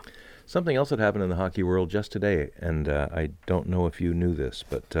 Yeah. Something else that happened in the hockey world just today, and I don't know if you knew this,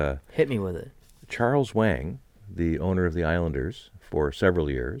 but hit me with it. Charles Wang, the owner of the Islanders for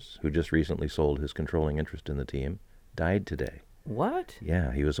several years, who just recently sold his controlling interest in the team, died today. What?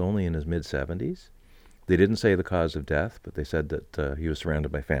 Yeah, he was only in his mid-70s. They didn't say the cause of death, but they said that he was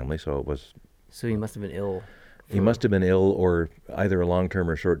surrounded by family, so it was... So he must have been ill. He must have been ill, or either a long-term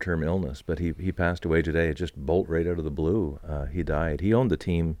or short-term illness, but he passed away today. It just bolt right out of the blue. He died. He owned the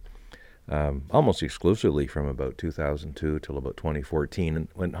team almost exclusively from about 2002 till about 2014. And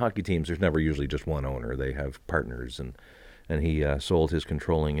when hockey teams, there's never usually just one owner. They have partners, and he sold his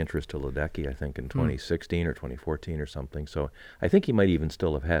controlling interest to Ledecky, I think, in 2016 or 2014 or something. So I think he might even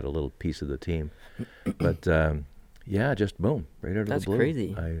still have had a little piece of the team. But yeah, just boom, right out of the blue. That's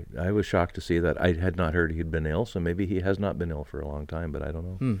crazy. I was shocked to see that. I had not heard he'd been ill, so maybe he has not been ill for a long time, but I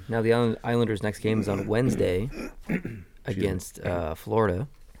don't know. Now the Islanders' next game is on Wednesday against Florida.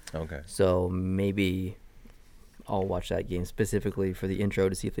 Okay. So maybe I'll watch that game specifically for the intro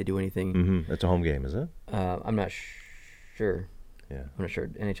to see if they do anything. Mm-hmm. It's a home game, is it? I'm not sure. Yeah. I'm not sure.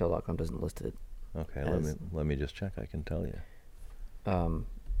 NHL.com doesn't list it. Okay, let me just check. I can tell you.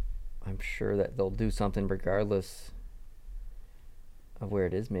 I'm sure that they'll do something regardless of where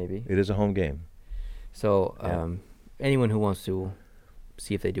it is, maybe. It is a home game. So anyone who wants to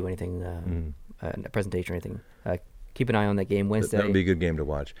see if they do anything, a presentation or anything, keep an eye on that game Wednesday. That would be a good game to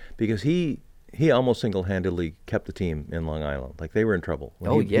watch, because he almost single-handedly kept the team in Long Island. Like, they were in trouble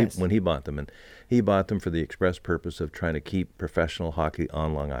when he bought them. And he bought them for the express purpose of trying to keep professional hockey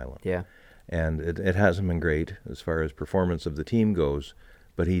on Long Island. Yeah. And it hasn't been great as far as performance of the team goes,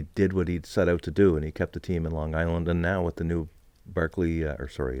 but he did what he'd set out to do, and he kept the team in Long Island. And now with the new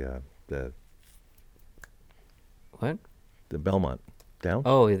the What? the Belmont Downs.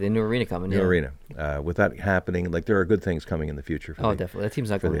 Oh, the new arena coming. New yeah. arena. With that happening, like there are good things coming in the future. For Definitely. That team's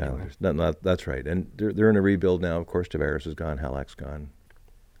not for going the anywhere. Islanders. That's right. And they're in a rebuild now. Of course, Tavares is gone, Halak's gone,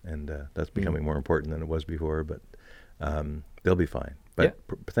 and that's becoming more important than it was before. But they'll be fine. But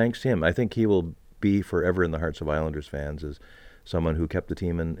thanks to him, I think he will be forever in the hearts of Islanders fans as someone who kept the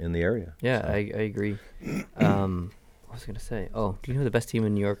team in the area. Yeah, so. I agree. What was I going to say? Oh, do you know who the best team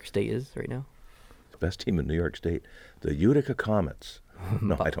in New York State is right now? The best team in New York State? The Utica Comets.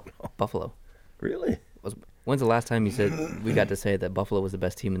 No, I don't know. Buffalo. Really? When's the last time you said we got to say that Buffalo was the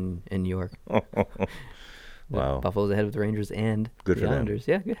best team in New York? Wow. Buffalo's ahead of the Rangers and good the for Islanders.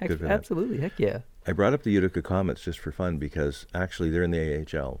 Them. Yeah, good for absolutely. Them. Heck yeah. I brought up the Utica Comets just for fun because actually they're in the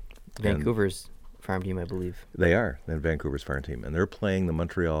AHL. Vancouver's farm team, I believe. They are. They're Vancouver's farm team. And they're playing the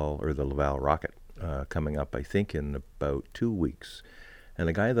Montreal or the Laval Rocket coming up, I think, in about 2 weeks. And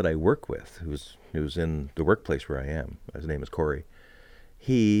a guy that I work with, who's in the workplace where I am, his name is Corey,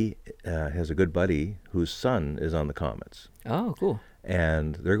 he has a good buddy whose son is on the Comets. Oh, cool.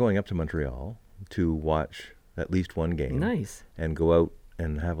 And they're going up to Montreal to watch at least one game. Nice. And go out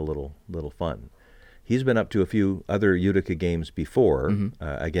and have a little fun. He's been up to a few other Utica games before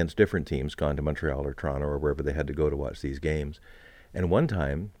against different teams, gone to Montreal or Toronto or wherever they had to go to watch these games. And one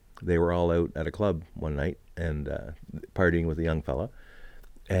time, they were all out at a club one night and partying with a young fella.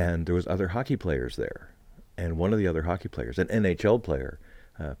 And there was other hockey players there. And one of the other hockey players, an NHL player,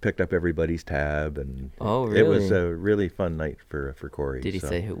 picked up everybody's tab. And it was a really fun night for Corey. Did he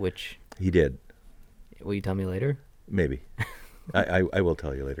say which? He did. Will you tell me later? Maybe. I will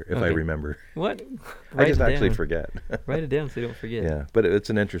tell you later if I remember. What? I just actually forget. Write it down so you don't forget. Yeah, but it's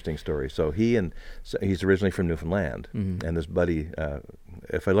an interesting story. So he's originally from Newfoundland, and this buddy,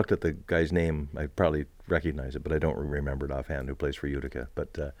 if I looked at the guy's name, I'd probably recognize it, but I don't remember it offhand who plays for Utica.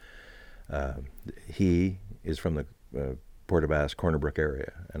 But he is from the Port aux Basques, Corner Brook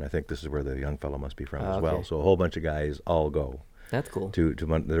area, and I think this is where the young fellow must be from as well. So a whole bunch of guys all go. That's cool.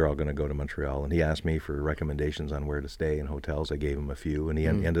 They're all going to go to Montreal, and he asked me for recommendations on where to stay in hotels. I gave him a few, and he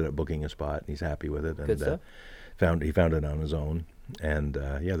ended up booking a spot, and he's happy with it. And good stuff. He found it on his own, and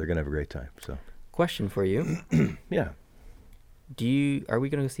they're going to have a great time. So, question for you. Yeah. Are we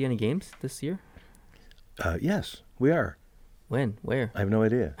going to see any games this year? Yes, we are. When? Where? I have no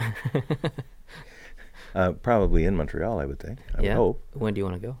idea. Probably in Montreal, I would think. I would hope. When do you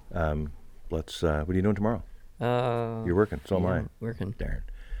want to go? What are you doing tomorrow? You're working, so am I. Working. Darn.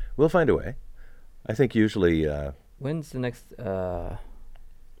 We'll find a way. I think usually... when's the next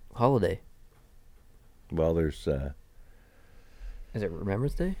holiday? Well, there's... Is it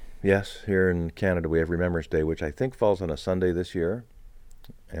Remembrance Day? Yes, here in Canada we have Remembrance Day, which I think falls on a Sunday this year.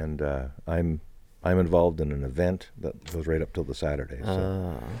 And I'm involved in an event that goes right up till the Saturday.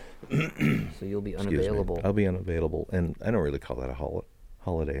 So, so you'll be unavailable. I'll be unavailable, and I don't really call that a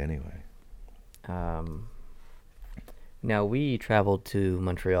holiday anyway. Now, we traveled to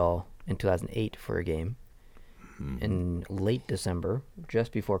Montreal in 2008 for a game in late December,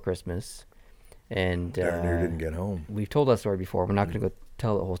 just before Christmas. And you didn't get home. We've told that story before. We're not going to go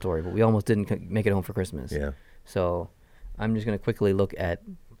tell the whole story, but we almost didn't make it home for Christmas. Yeah. So I'm just going to quickly look at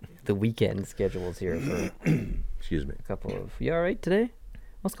the weekend schedules here for Excuse me. a couple of... You all right today?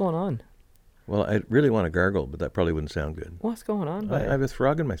 What's going on? Well, I really want to gargle, but that probably wouldn't sound good. What's going on? I have a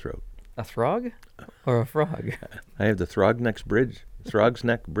frog in my throat. A throg? Or a frog? I have the Throg's Neck Bridge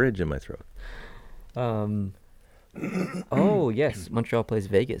in my throat. Oh, yes. Montreal plays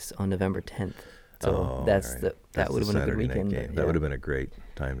Vegas on November 10th. So that would have been a good weekend. That would have been a great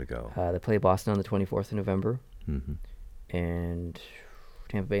time to go. They play Boston on the 24th of November. Mm-hmm. And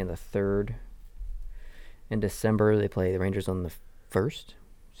Tampa Bay on the 3rd. In December, they play the Rangers on the 1st,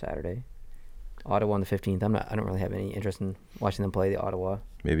 Saturday. Ottawa on the 15th. I don't really have any interest in watching them play the Ottawa.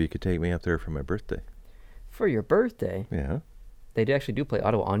 Maybe you could take me up there for my birthday. For your birthday? Yeah. They actually do play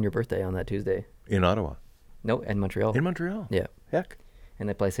Ottawa on your birthday on that Tuesday. In Ottawa? No, in Montreal. In Montreal? Yeah. Heck. And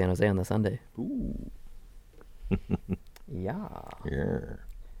they play San Jose on the Sunday. Ooh. Yeah.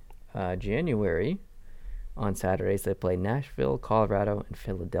 January, on Saturdays, they play Nashville, Colorado, and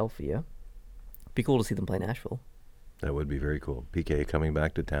Philadelphia. Be cool to see them play Nashville. That would be very cool. PK coming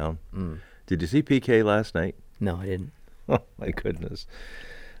back to town. Did you see PK last night? No, I didn't. Oh my goodness.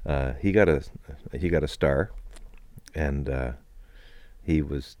 He got a star, and he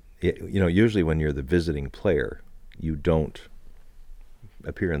was. Usually when you're the visiting player, you don't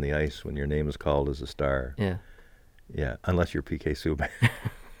appear on the ice when your name is called as a star. Yeah. Yeah, unless you're PK Subban.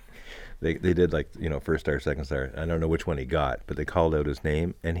 They did like, first star, second star. I don't know which one he got, but they called out his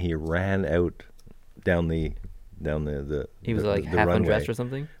name, and he ran out down the He was the, like the half runway. undressed or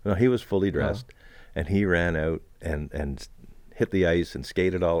something? No, he was fully dressed, and he ran out and hit the ice and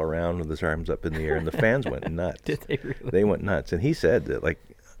skated all around with his arms up in the air, and the fans went nuts. Did they really? They went nuts, and he said that, like,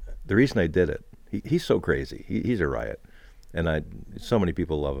 the reason I did it, he's so crazy. He's a riot, and so many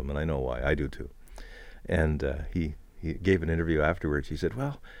people love him, and I know why. I do too. And he gave an interview afterwards. He said,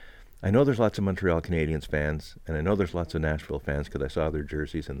 well, I know there's lots of Montreal Canadiens fans, and I know there's lots of Nashville fans because I saw their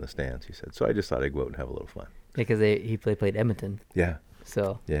jerseys in the stands, he said. So I just thought I'd go out and have a little fun. Yeah, because he played Edmonton. Yeah.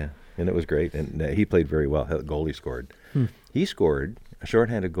 So. Yeah, and it was great, and he played very well. The goal he scored. He scored a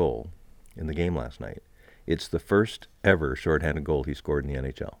shorthanded goal in the game last night. It's the first ever shorthanded goal he scored in the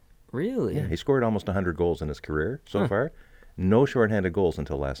NHL. Really? Yeah, he scored almost 100 goals in his career so far. No shorthanded goals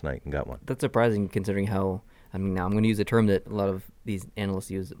until last night, and got one. That's surprising considering how, now I'm going to use a term that a lot of these analysts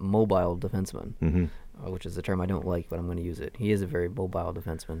use, mobile defenseman, which is a term I don't like, but I'm going to use it. He is a very mobile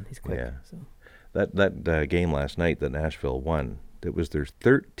defenseman. He's quick. Yeah. So. That game last night that Nashville won, it was their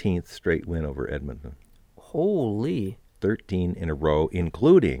 13th straight win over Edmonton. Holy. 13 in a row,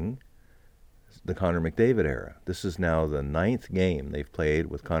 including the Connor McDavid era. This is now the 9th game they've played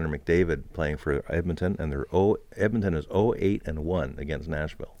with Connor McDavid playing for Edmonton, and Edmonton is 0-8-1 against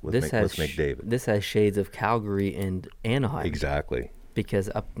Nashville with McDavid. This has shades of Calgary and Anaheim. Exactly. Because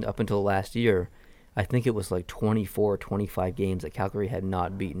up until last year, I think it was like 24, 25 games that Calgary had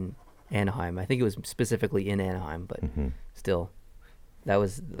not beaten Anaheim. I think it was specifically in Anaheim, but still, that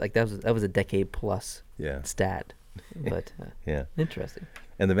was a decade plus stat. But yeah, interesting.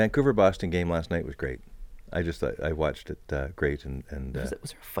 And the Vancouver-Boston game last night was great. I just thought I watched it great, and was there a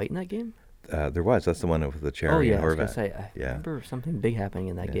fight in that game? There was. That's the one with the Cherry and Horvat. I was gonna say, I remember something big happening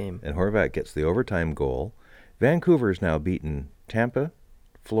in that game. And Horvat gets the overtime goal. Vancouver's now beaten Tampa,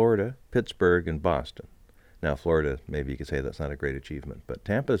 Florida, Pittsburgh, and Boston. Now Florida, maybe you could say that's not a great achievement, but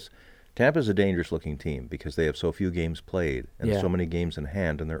Tampa's a dangerous-looking team because they have so few games played and so many games in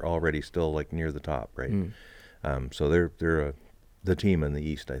hand, and they're already still like near the top, right? So they're the team in the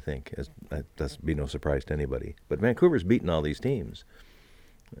East, I think. That's be no surprise to anybody. But Vancouver's beaten all these teams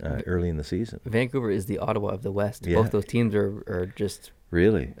early in the season. Vancouver is the Ottawa of the West. Yeah. Both those teams are just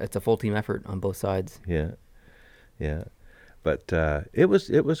really. It's a full team effort on both sides. Yeah. But it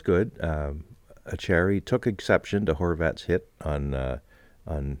was good. Cherry took exception to Horvat's hit on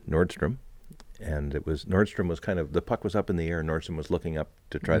Nordstrom, and Nordstrom was the puck was up in the air, and Nordstrom was looking up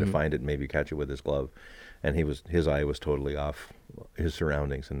to try to find it and maybe catch it with his glove, and his eye was totally off his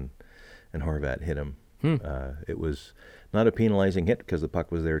surroundings, and Horvat hit him. It was not a penalizing hit because the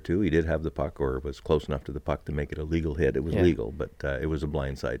puck was there too. He did have the puck, or was close enough to the puck to make it a legal hit. It was legal, but it was a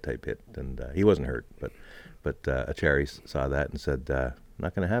blindside type hit, and he wasn't hurt. But Cherry saw that and said,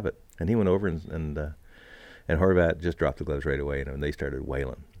 "Not going to have it." And he went over and Horvat just dropped the gloves right away, and they started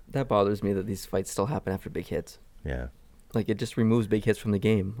wailing. That bothers me that these fights still happen after big hits. Yeah. Like, it just removes big hits from the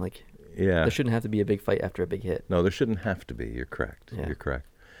game. Like, yeah, there shouldn't have to be a big fight after a big hit. No, there shouldn't have to be. You're correct. Yeah. You're correct.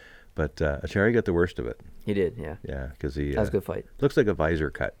 But Cherry got the worst of it. He did, yeah. Yeah, because he... That was a good fight. Looks like a visor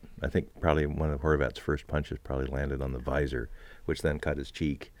cut. I think probably one of Horvat's first punches probably landed on the visor, which then cut his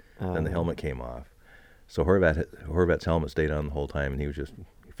cheek. Then the helmet came off. So Horvat's helmet stayed on the whole time, and he was just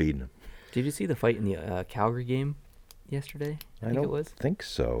feeding him. Did you see the fight in the Calgary game yesterday? I don't think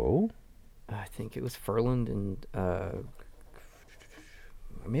so. I think it was Furland and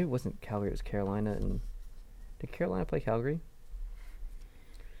maybe it wasn't Calgary. It was Carolina. And did Carolina play Calgary?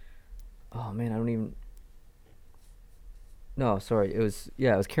 Oh man, I don't even. No, sorry. It was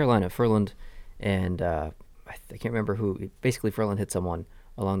Carolina, Furland, and I can't remember who. Basically, Furland hit someone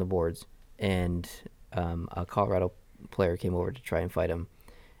along the boards, and a Colorado player came over to try and fight him,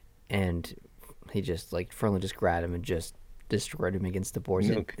 and Furland just grabbed him and just destroyed him against the boards.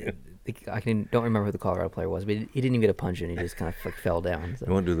 Okay. I don't remember who the Colorado player was, but he didn't even get a punch in. He just kind of fell down. So.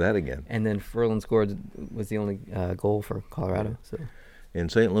 You won't do that again. And then Furland was the only goal for Colorado. So. In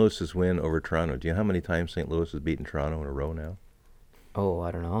St. Louis's win over Toronto, do you know how many times St. Louis has beaten Toronto in a row now? Oh,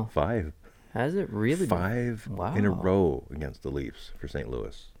 I don't know. 5. Has it really? 5 Wow. in a row against the Leafs for St.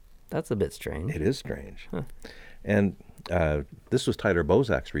 Louis. That's a bit strange. It is strange. Huh. And this was Tyler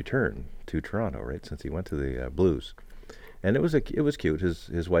Bozak's return to Toronto, right, since he went to the Blues. And it was cute.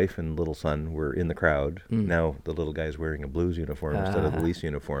 His wife and little son were in the crowd. Now the little guy's wearing a Blues uniform instead of the Leafs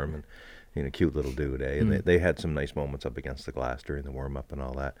uniform, and cute little dude, eh? And they had some nice moments up against the glass during the warm-up and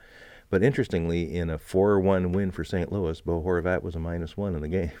all that. But interestingly, in a 4-1 win for St. Louis, Bo Horvat was a -1 in the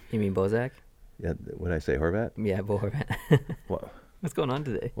game. You mean Bozak? Yeah, would I say Horvat? Yeah, Bo Horvat. Well, What's going on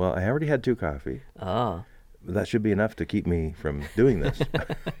today? well, I already had 2 coffee. Oh. that should be enough to keep me from doing this.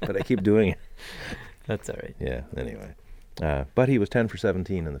 But I keep doing it. That's all right. Yeah, anyway. But he was 10 for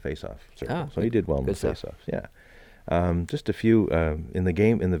 17 in the face-off circle, so he did well in the face-offs. Yeah. Just a few in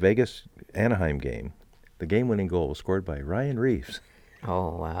the Vegas Anaheim game. The game-winning goal was scored by Ryan Reeves.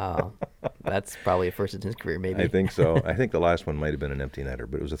 Oh, wow. That's probably a first in his career, maybe. I think so. I think the last one might have been an empty netter,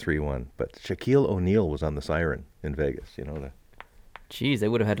 but it was a 3-1. But Shaquille O'Neal was on the siren in Vegas. You know, Jeez, they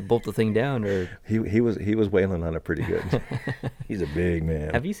would have had to bolt the thing down, or he was wailing on it pretty good. He's a big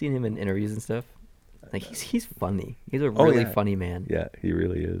man. Have you seen him in interviews and stuff? Like he's funny. He's a really funny man. Yeah, he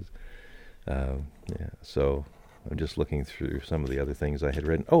really is. Yeah. So I'm just looking through some of the other things I had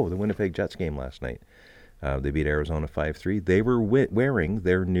read. Oh, the Winnipeg Jets game last night. They beat Arizona 5-3. They were wearing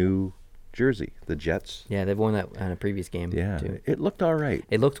their new jersey, the Jets. Yeah, they've worn that on a previous game. Yeah, too. It looked all right.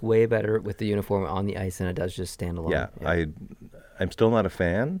 It looked way better with the uniform on the ice than it does just stand alone. Yeah. I'm still not a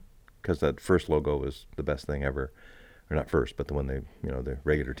fan because that first logo was the best thing ever. Or not first, but the one the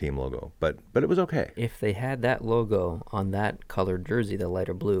regular team logo. But it was okay. If they had that logo on that colored jersey, the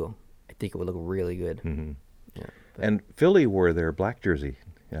lighter blue, I think it would look really good. Mm-hmm. Yeah. And Philly wore their black jersey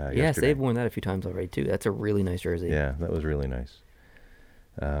yes, yesterday. they've worn that a few times already too. That's a really nice jersey. Yeah, that was really nice.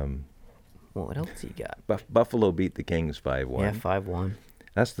 Well, what else you got? Buffalo beat the Kings 5-1. Yeah, 5-1.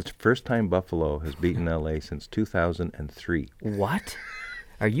 That's the first time Buffalo has beaten LA since 2003. What?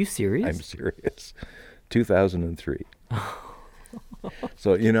 Are you serious? I'm serious. 2003.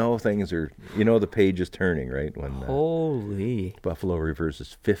 So things are. The page is turning, right? When Holy. Buffalo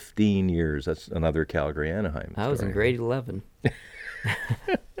reverses 15 years. That's another Calgary Anaheim. I was in grade 11. Yeah.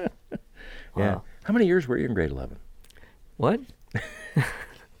 Wow. How many years were you in grade 11? What?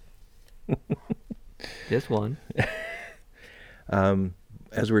 Just one.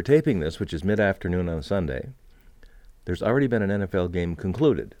 As we're taping this, which is mid-afternoon on Sunday, there's already been an NFL game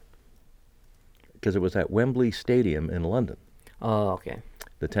concluded because it was at Wembley Stadium in London. Oh, okay.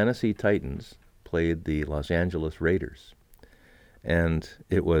 The Tennessee Titans played the Los Angeles Raiders, and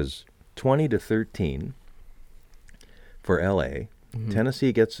it was 20-13 for LA. Mm-hmm.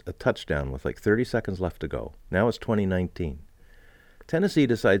 Tennessee gets a touchdown with like 30 seconds left to go. Now it's 2019. Tennessee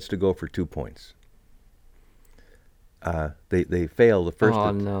decides to go for 2 points. They fail the first.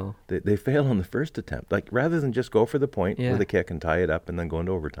 Oh no! They fail on the first attempt. Like rather than just go for the point with a kick and tie it up and then go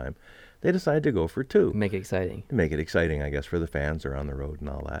into overtime, they decide to go for 2. Make it exciting. Make it exciting, I guess, for the fans. They're on the road and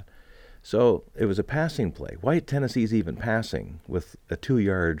all that. So it was a passing play. Why Tennessee's even passing with a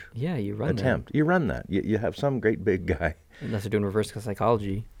 2-yard you run attempt? That. You run that. You have some great big guy. Unless they're doing reverse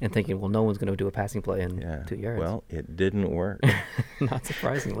psychology and thinking, well, no one's going to do a passing play in 2 yards. Well, it didn't work. Not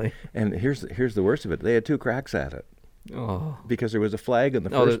surprisingly. And here's the worst of it. They had 2 cracks at it. Oh. Because there was a flag in the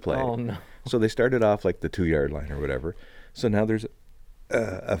first play. Oh, no. So they started off like the 2-yard line or whatever. So now there's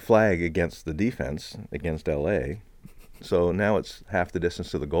a flag against the defense, against L.A. So now it's half the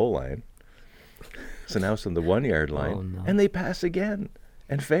distance to the goal line. So now it's on the 1-yard line. Oh, no. And they pass again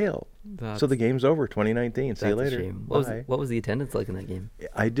and fail. So the game's over, 2019. See you later. A shame. What was the attendance like in that game?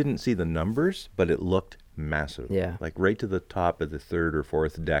 I didn't see the numbers, but it looked massive. Yeah. Like right to the top of the 3rd or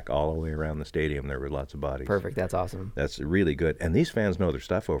 4th deck all the way around the stadium, there were lots of bodies. Perfect. That's awesome. That's really good. And these fans know their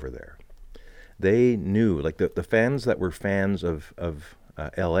stuff over there. They knew, like the fans that were fans of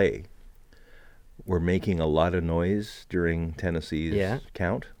L.A. were making a lot of noise during Tennessee's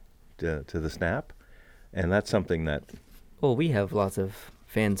count to the snap. And that's something that... Well, we have lots of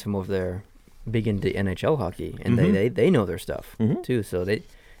fans from over there big into NHL hockey, and Mm-hmm. they know their stuff, Mm-hmm. too. So they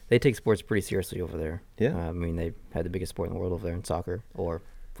take sports pretty seriously over there. Yeah. I mean, they had the biggest sport in the world over there in soccer or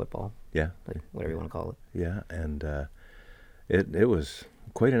football. Yeah. Like whatever you want to call it. Yeah, and it was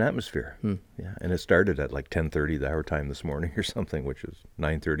quite an atmosphere. Yeah, and it started at like 10:30 our time this morning or something, which was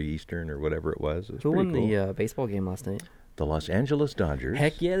 9:30 Eastern or whatever it was. It was Who won cool. the baseball game last night? The Los Angeles Dodgers.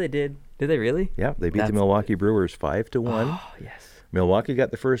 Heck yeah, they did. Did they really? Yeah, they beat the Milwaukee Brewers 5-1. Oh, yes. Milwaukee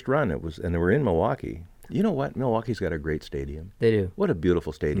got the first run. And they were in Milwaukee. You know what? Milwaukee's got a great stadium. They do. What a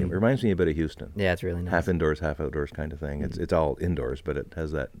beautiful stadium. It reminds me a bit of Houston. Yeah, it's really nice. Half indoors, half outdoors kind of thing. It's all indoors, but it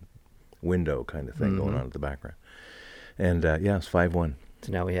has that window kind of thing going on at the background. And it's 5-1.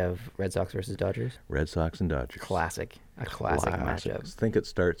 So now we have Red Sox versus Dodgers. Red Sox and Dodgers. Classic. A classic matchup. I think it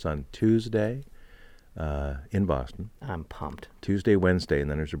starts on Tuesday in Boston. I'm pumped. Tuesday, Wednesday, and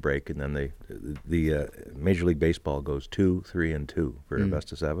then there's a break, and then the Major League Baseball goes 2, 3, and 2 for a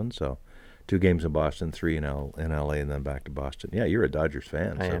best of 7. So 2 games in Boston, 3 in LA, and then back to Boston. Yeah, you're a Dodgers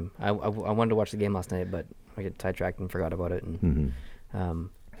fan. I am. I wanted to watch the game last night, but I get sidetracked and forgot about it. And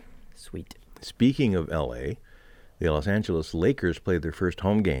sweet. Speaking of LA, the Los Angeles Lakers played their first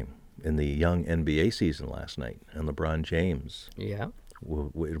home game in the young NBA season last night, and LeBron James. Yeah.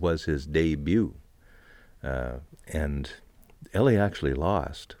 It was his debut. And LA actually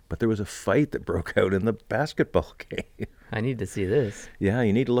lost, but there was a fight that broke out in the basketball game. I need to see this. Yeah,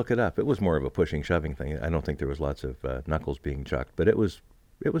 you need to look it up. It was more of a pushing, shoving thing. I don't think there was lots of knuckles being chucked, but it was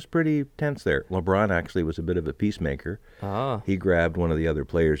pretty tense there. LeBron actually was a bit of a peacemaker. Oh. He grabbed one of the other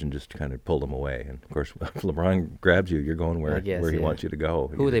players and just kind of pulled him away. And of course, if LeBron grabs you, you're going where he wants you to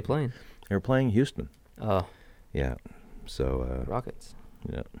go. Who were they playing? They were playing Houston. Oh. Yeah. So. Rockets.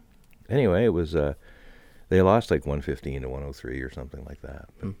 Yeah. Anyway, it was. They lost like 115 to 103 or something like that.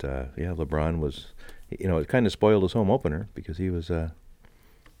 But yeah, LeBron was. It kind of spoiled his home opener because he was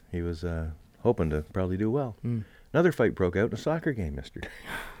hoping to probably do well. Another fight broke out in a soccer game yesterday.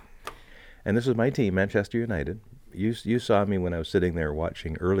 And this is my team, Manchester United. You saw me when I was sitting there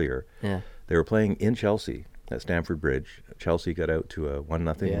watching earlier. Yeah. They were playing in Chelsea at Stamford Bridge. Chelsea got out to a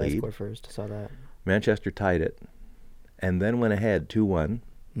 1-0 lead. Yeah, scored first. I saw that. Manchester tied it and then went ahead 2-1.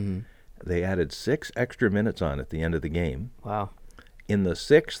 They added 6 extra minutes on at the end of the game. Wow. In the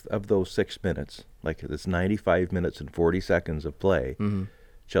 6th of those 6 minutes, like it's 95 minutes and 40 seconds of play,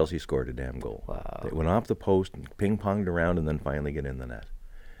 Chelsea scored a damn goal. Wow. It went off the post and ping-ponged around and then finally get in the net.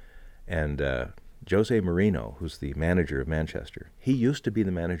 And Jose Mourinho, who's the manager of Manchester, he used to be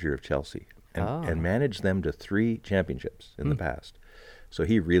the manager of Chelsea and managed them to 3 championships in the past. So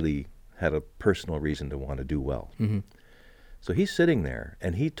he really had a personal reason to want to do well. So he's sitting there,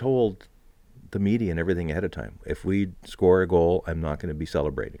 and he told the media and everything ahead of time, if we score a goal, I'm not going to be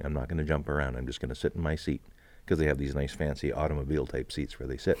celebrating. I'm not going to jump around. I'm just going to sit in my seat, because they have these nice fancy automobile-type seats where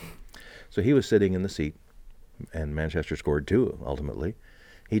they sit. So he was sitting in the seat, and Manchester scored 2, ultimately.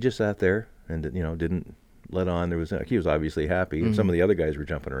 He just sat there and, didn't let on. He was obviously happy, and some of the other guys were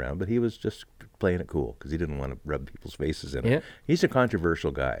jumping around, but he was just playing it cool because he didn't want to rub people's faces in it. He's a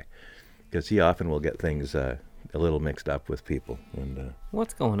controversial guy because he often will get things a little mixed up with people. And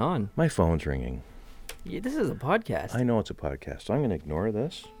what's going on? My phone's ringing. Yeah, this is a podcast. I know it's a podcast, so I'm going to ignore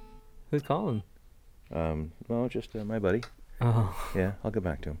this. Who's calling? Well, just my buddy. Oh. Yeah, I'll get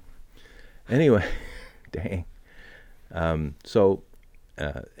back to him. Anyway, dang.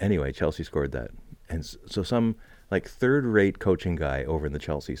 Anyway, Chelsea scored that. And so some third-rate coaching guy over in the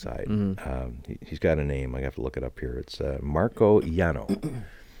Chelsea side, he's got a name. I have to look it up here. It's Marco Ianno.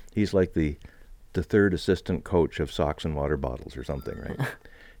 He's like the third assistant coach of socks and water bottles or something, right?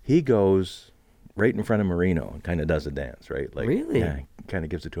 He goes right in front of Mourinho and kind of does a dance, right? Really? Yeah, kind of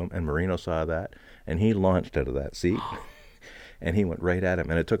gives it to him. And Mourinho saw that, and he launched out of that seat. And he went right at him.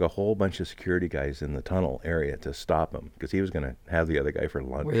 And it took a whole bunch of security guys in the tunnel area to stop him because he was going to have the other guy for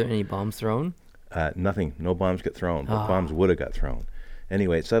lunch. Were there any bombs thrown? Nothing. No bombs got thrown, but bombs would have got thrown.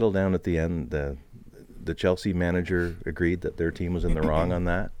 Anyway, it settled down at the end. The Chelsea manager agreed that their team was in the wrong on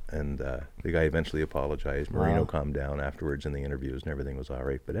that, and the guy eventually apologized. Mourinho calmed down afterwards in the interviews, and everything was all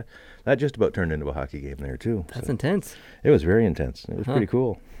right. But that just about turned into a hockey game there, too. That's intense. It was very intense. It was pretty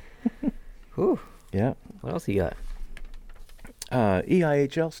cool. Whew. Yeah. What else you got?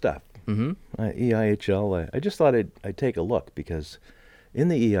 EIHL stuff. EIHL, I just thought I'd take a look because in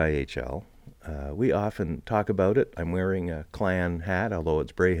the EIHL, we often talk about it. I'm wearing a Clan hat, although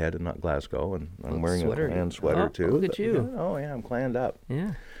it's Braehead and not Glasgow, and I'm wearing a Clan sweater too. Look at you. I'm clanned up.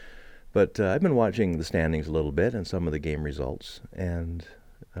 Yeah. But I've been watching the standings a little bit and some of the game results, and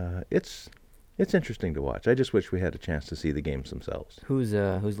it's interesting to watch. I just wish we had a chance to see the games themselves. Who's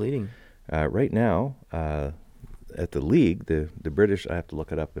leading? Right now, at the league, the British, I have to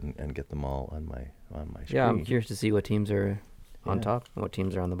look it up and get them all on my screen. Yeah, I'm curious to see what teams are on top and what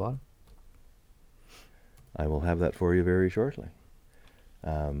teams are on the bottom. I will have that for you very shortly.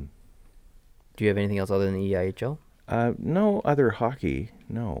 Do you have anything else other than the EIHL? No other hockey,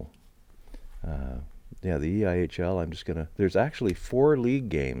 no. The EIHL, there's actually 4 league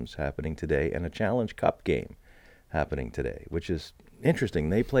games happening today and a Challenge Cup game happening today, which is interesting.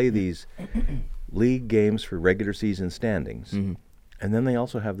 They play these league games for regular season standings, and then they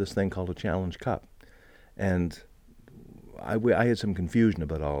also have this thing called a Challenge Cup. And I had some confusion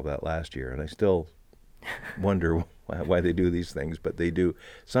about all of that last year, and I still wonder why they do these things, but they do.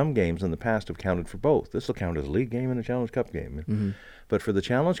 Some games in the past have counted for both. This will count as a league game and a Challenge Cup game. But for the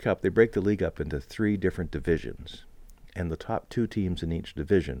Challenge Cup, they break the league up into 3 different divisions, and the top 2 teams in each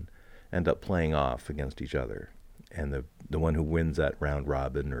division end up playing off against each other. And the one who wins that round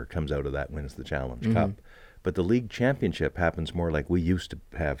robin or comes out of that wins the Challenge Cup. But the league championship happens more like we used to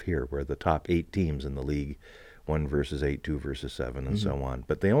have here, where the top 8 teams in the league, 1 versus 8, 2 versus 7, and so on.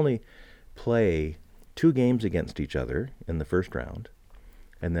 But they only play 2 games against each other in the first round,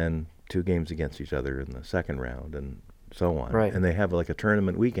 and then 2 games against each other in the second round, and so on. Right. And they have like a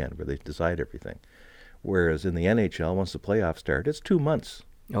tournament weekend where they decide everything. Whereas in the NHL, once the playoffs start, it's 2 months.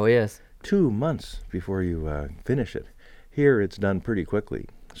 Oh, yes. 2 months before you finish it. Here, it's done pretty quickly.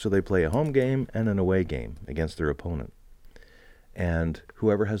 So they play a home game and an away game against their opponent. And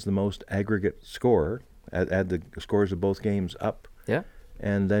whoever has the most aggregate score, add the scores of both games up, Yeah.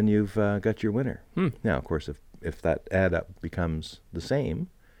 and then you've got your winner. Now, of course, if that add up becomes the same,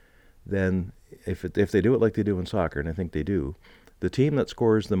 then if they do it like they do in soccer, and I think they do, the team that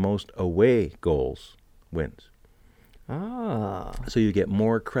scores the most away goals wins. Ah. So you get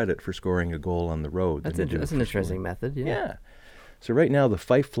more credit for scoring a goal on the road. That's than you do an for interesting scoring. method. Yeah. Yeah. So right now the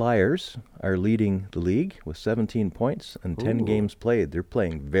Fife Flyers are leading the league with 17 points and 10 Ooh. games played. They're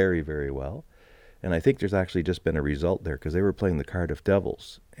playing very, very well. And I think there's actually just been a result there because they were playing the Cardiff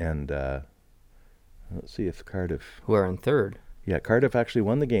Devils. And let's see if Cardiff... Who are in third. Yeah, Cardiff actually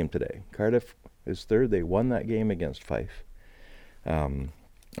won the game today. Cardiff is third. They won that game against Fife.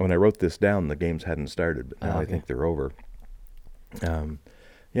 When I wrote this down, the games hadn't started, but now I think they're over.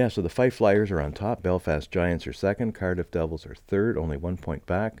 Yeah, so the Fife Flyers are on top. Belfast Giants are second. Cardiff Devils are third, only 1 point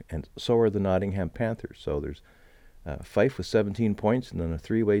back. And so are the Nottingham Panthers. So there's Fife with 17 points and then a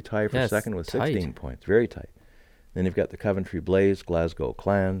three-way tie for second with 16 points. Very tight. Then you've got the Coventry Blaze, Glasgow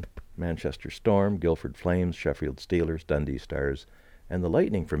Clan, Manchester Storm, Guildford Flames, Sheffield Steelers, Dundee Stars, and the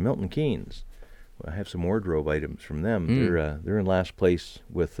Lightning from Milton Keynes. I have some wardrobe items from them. They're in last place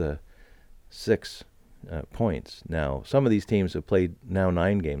with 6 points. Now, some of these teams have played now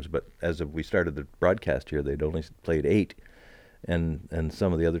 9 games, but as of we started the broadcast here, they'd only played 8, and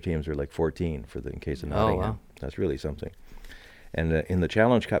some of the other teams are like 14 in case of Nottingham. Wow. That's really something. And in the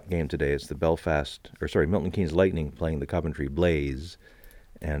Challenge Cup game today, it's the Milton Keynes Lightning playing the Coventry Blaze,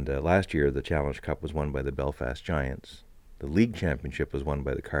 and last year the Challenge Cup was won by the Belfast Giants. The league championship was won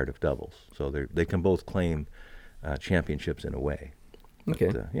by the Cardiff Devils, so they can both claim championships in a way.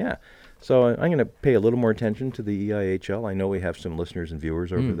 Okay. But, yeah. So I'm going to pay a little more attention to the EIHL. I know we have some listeners and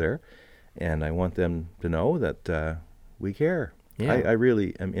viewers over there, and I want them to know that we care. Yeah. I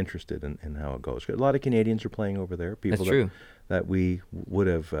really am interested in how it goes. A lot of Canadians are playing over there. People that we would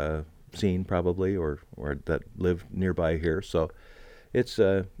have seen probably or that live nearby here. So it's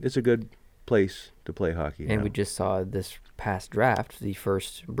a good place to play hockey. And now. we just saw this past draft, the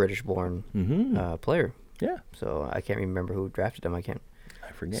first British-born player. Yeah. So I can't remember who drafted him. I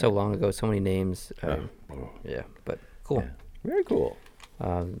forget. So long ago, so many names. Yeah, but cool. Yeah. Very cool.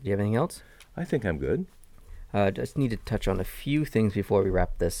 Do you have anything else? I think I'm good. Just need to touch on a few things before we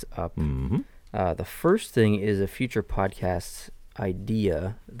wrap this up. The first thing is a future podcast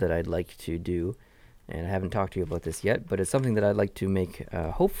idea that I'd like to do, and I haven't talked to you about this yet, but it's something that I'd like to make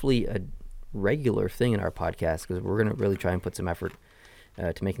hopefully a regular thing in our podcast, because we're going to really try and put some effort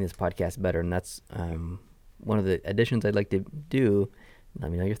to making this podcast better, and that's one of the additions I'd like to do.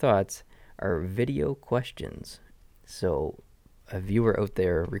 Let me know your thoughts. Are video questions. So a viewer out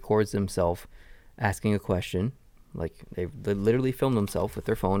there records themselves asking a question, like they literally film themselves with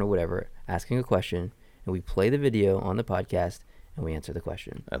their phone or whatever, asking a question, and we play the video on the podcast and we answer the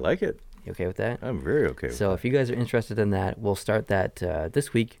question. I like it. You okay with that? I'm very okay with that. So if you guys are interested in that, we'll start that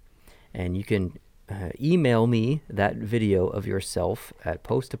this week, and you can email me that video of yourself at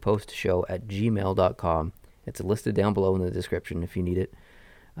posttoppostshow@gmail.com. It's listed down below in the description if you need it.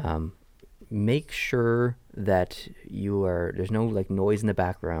 Make sure that there's no like noise in the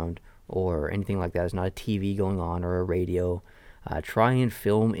background or anything like that. There's not a TV going on or a radio. Try and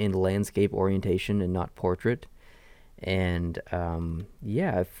film in landscape orientation and not portrait. And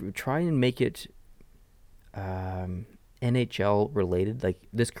try and make it NHL related, like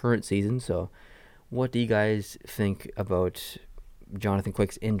this current season. So what do you guys think about Jonathan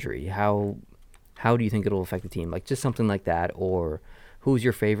Quick's injury? How do you think it'll affect the team? Like just something like that, or who's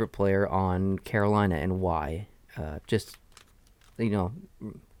your favorite player on Carolina and why? Just,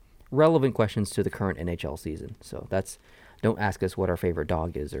 relevant questions to the current NHL season. So don't ask us what our favorite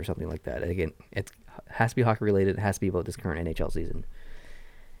dog is or something like that. Again, it has to be hockey related. It has to be about this current NHL season.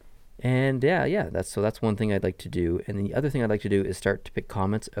 And that's one thing I'd like to do. And then the other thing I'd like to do is start to pick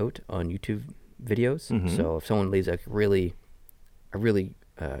comments out on YouTube videos. So if someone leaves a really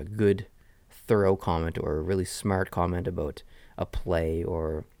good, thorough comment or a really smart comment about a play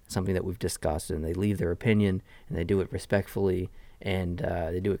or something that we've discussed, and they leave their opinion and they do it respectfully and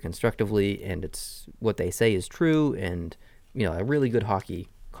they do it constructively, and it's what they say is true, and a really good hockey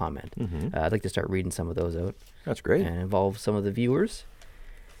comment. I'd like to start reading some of those out. That's great. And involve some of the viewers.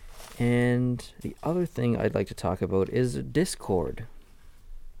 And the other thing I'd like to talk about is Discord.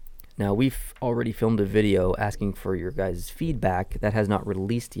 Now, we've already filmed a video asking for your guys' feedback. That has not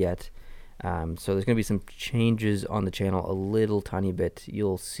released yet. So there's going to be some changes on the channel a little tiny bit.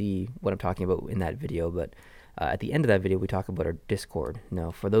 You'll see what I'm talking about in that video, but At the end of that video, we talk about our Discord.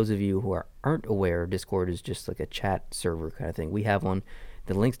 Now, for those of you who aren't aware, Discord is just like a chat server kind of thing. We have one.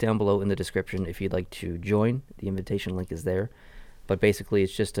 The link's down below in the description if you'd like to join. The invitation link is there. But basically,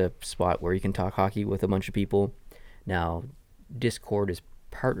 it's just a spot where you can talk hockey with a bunch of people. Now, Discord is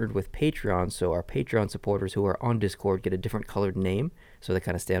partnered with Patreon, so our Patreon supporters who are on Discord get a different colored name, so they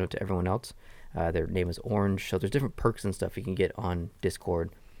kind of stand out to everyone else. Their name is orange, so there's different perks and stuff you can get on Discord.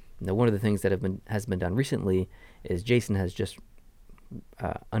 Now, one of the things that has been done recently is Jason has just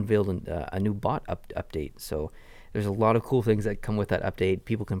unveiled a new bot update. So there's a lot of cool things that come with that update.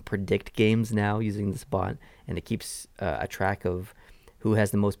 People can predict games now using this bot, and it keeps a track of who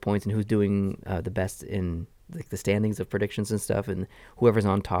has the most points and who's doing the best in like the standings of predictions and stuff. And whoever's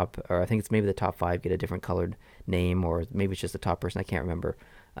on top, or I think it's maybe the top 5, get a different colored name, or maybe it's just the top person. I can't remember.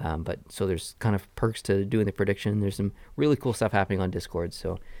 But so there's kind of perks to doing the prediction. There's some really cool stuff happening on Discord.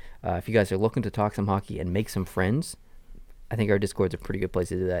 So if you guys are looking to talk some hockey and make some friends, I think our Discord's a pretty good place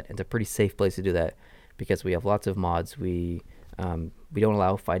to do that. It's a pretty safe place to do that because we have lots of mods. We don't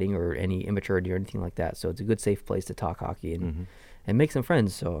allow fighting or any immaturity or anything like that. So it's a good, safe place to talk hockey and make some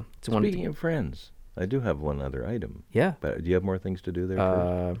friends. So Speaking of friends, I do have one other item. Yeah. But do you have more things to do there?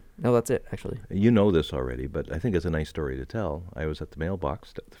 No, that's it, actually. You know this already, but I think it's a nice story to tell. I was at the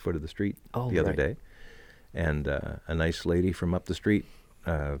mailbox at the foot of the street the other day, and a nice lady from up the street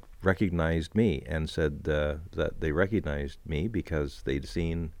recognized me and said that they recognized me because they'd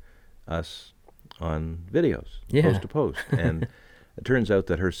seen us on videos, post to post. And it turns out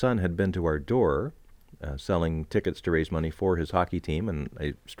that her son had been to our door selling tickets to raise money for his hockey team, and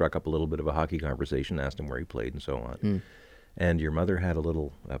I struck up a little bit of a hockey conversation, asked him where he played and so on. And your mother had a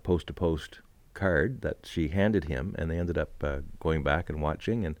little post-to-post card that she handed him, and they ended up going back and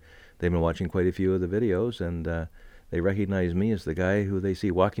watching, and they've been watching quite a few of the videos, and they recognize me as the guy who they see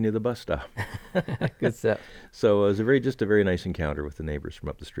walking to the bus stop. Good stuff. So it was a very nice encounter with the neighbors from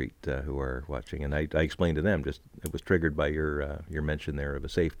up the street who are watching, and I explained to them, just it was triggered by your mention there of a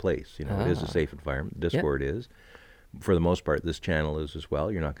safe place. You know, it is a safe environment. Discord is. For the most part, this channel is as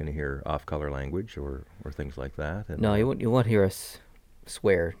well. You're not going to hear off-color language or things like that. And no, you won't hear us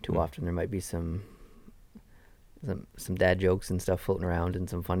swear too often. There might be some dad jokes and stuff floating around, and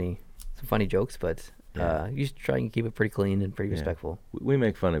some funny jokes, but. You should try and keep it pretty clean and pretty respectful. We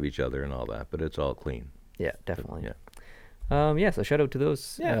make fun of each other and all that, but it's all clean. Yeah, definitely. So shout out to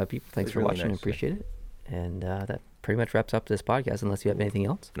those people. Thanks for really watching. I appreciate it. And that pretty much wraps up this podcast, unless you have anything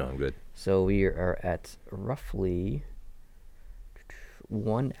else. No, I'm good. So we are at roughly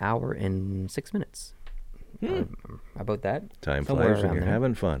 1 hour and 6 minutes. About that. Time flies when you're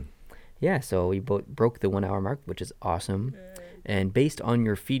having fun. Yeah, so we broke the 1 hour mark, which is awesome. And based on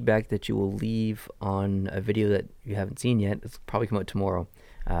your feedback that you will leave on a video that you haven't seen yet, it's probably come out tomorrow.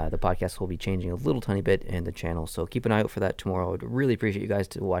 The podcast will be changing a little tiny bit in the channel, so keep an eye out for that tomorrow. I would really appreciate you guys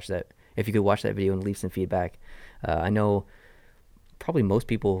to watch that. If you could watch that video and leave some feedback. I know probably most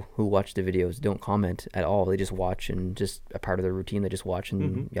people who watch the videos don't comment at all. They just watch, and just a part of their routine, they just watch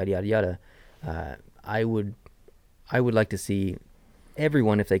and yada, yada, yada. I would like to see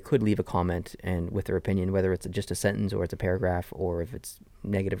everyone, if they could, leave a comment and with their opinion, whether it's just a sentence or it's a paragraph, or if it's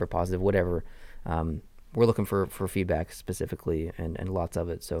negative or positive, whatever. We're looking for feedback specifically, and lots of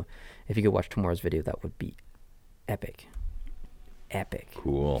it. So if you could watch tomorrow's video, that would be epic.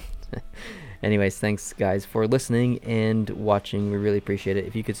 Cool. Anyways, thanks guys for listening and watching. We really appreciate it.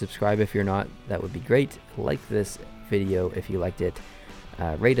 If you could subscribe if you're not, that would be great. Like this video if you liked it.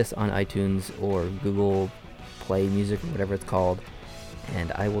 Rate us on iTunes or Google Play Music or whatever it's called.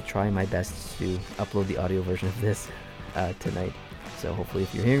 And I will try my best to upload the audio version of this tonight. So hopefully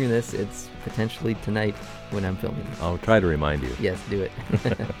if you're hearing this, it's potentially tonight when I'm filming. I'll try to remind you. Yes, do it.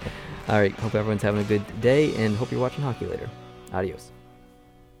 All right, hope everyone's having a good day, and hope you're watching hockey later. Adios.